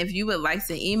that. And if you would like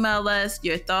to email us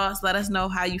your thoughts, let us know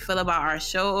how you feel about our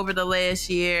show over the last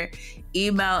year.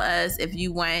 Email us if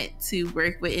you want to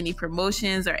work with any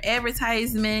promotions or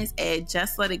advertisements at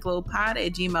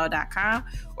justletitglowpod@gmail.com,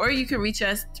 or you can reach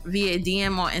us via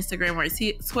DM on Instagram or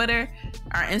Twitter.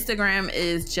 Our Instagram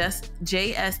is just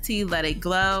JST Let It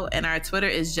Glow, and our Twitter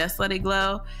is Just Let It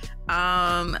Glow.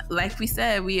 Like we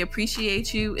said, we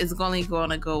appreciate you. It's only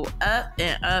going to go up,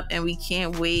 and we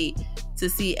can't wait to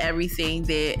see everything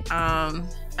that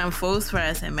unfolds for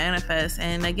us and manifest.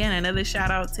 And again, another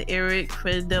shout out to Eric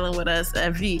for dealing with us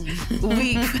every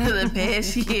week for the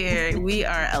past year. We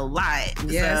are a lot.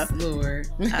 Yes, so, Lord.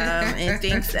 And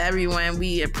thanks to everyone.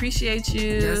 We appreciate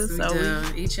you. Yes, we do.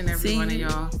 Each and every one of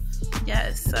y'all.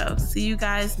 Yes. So see you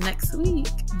guys next week.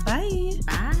 Bye.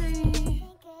 Bye.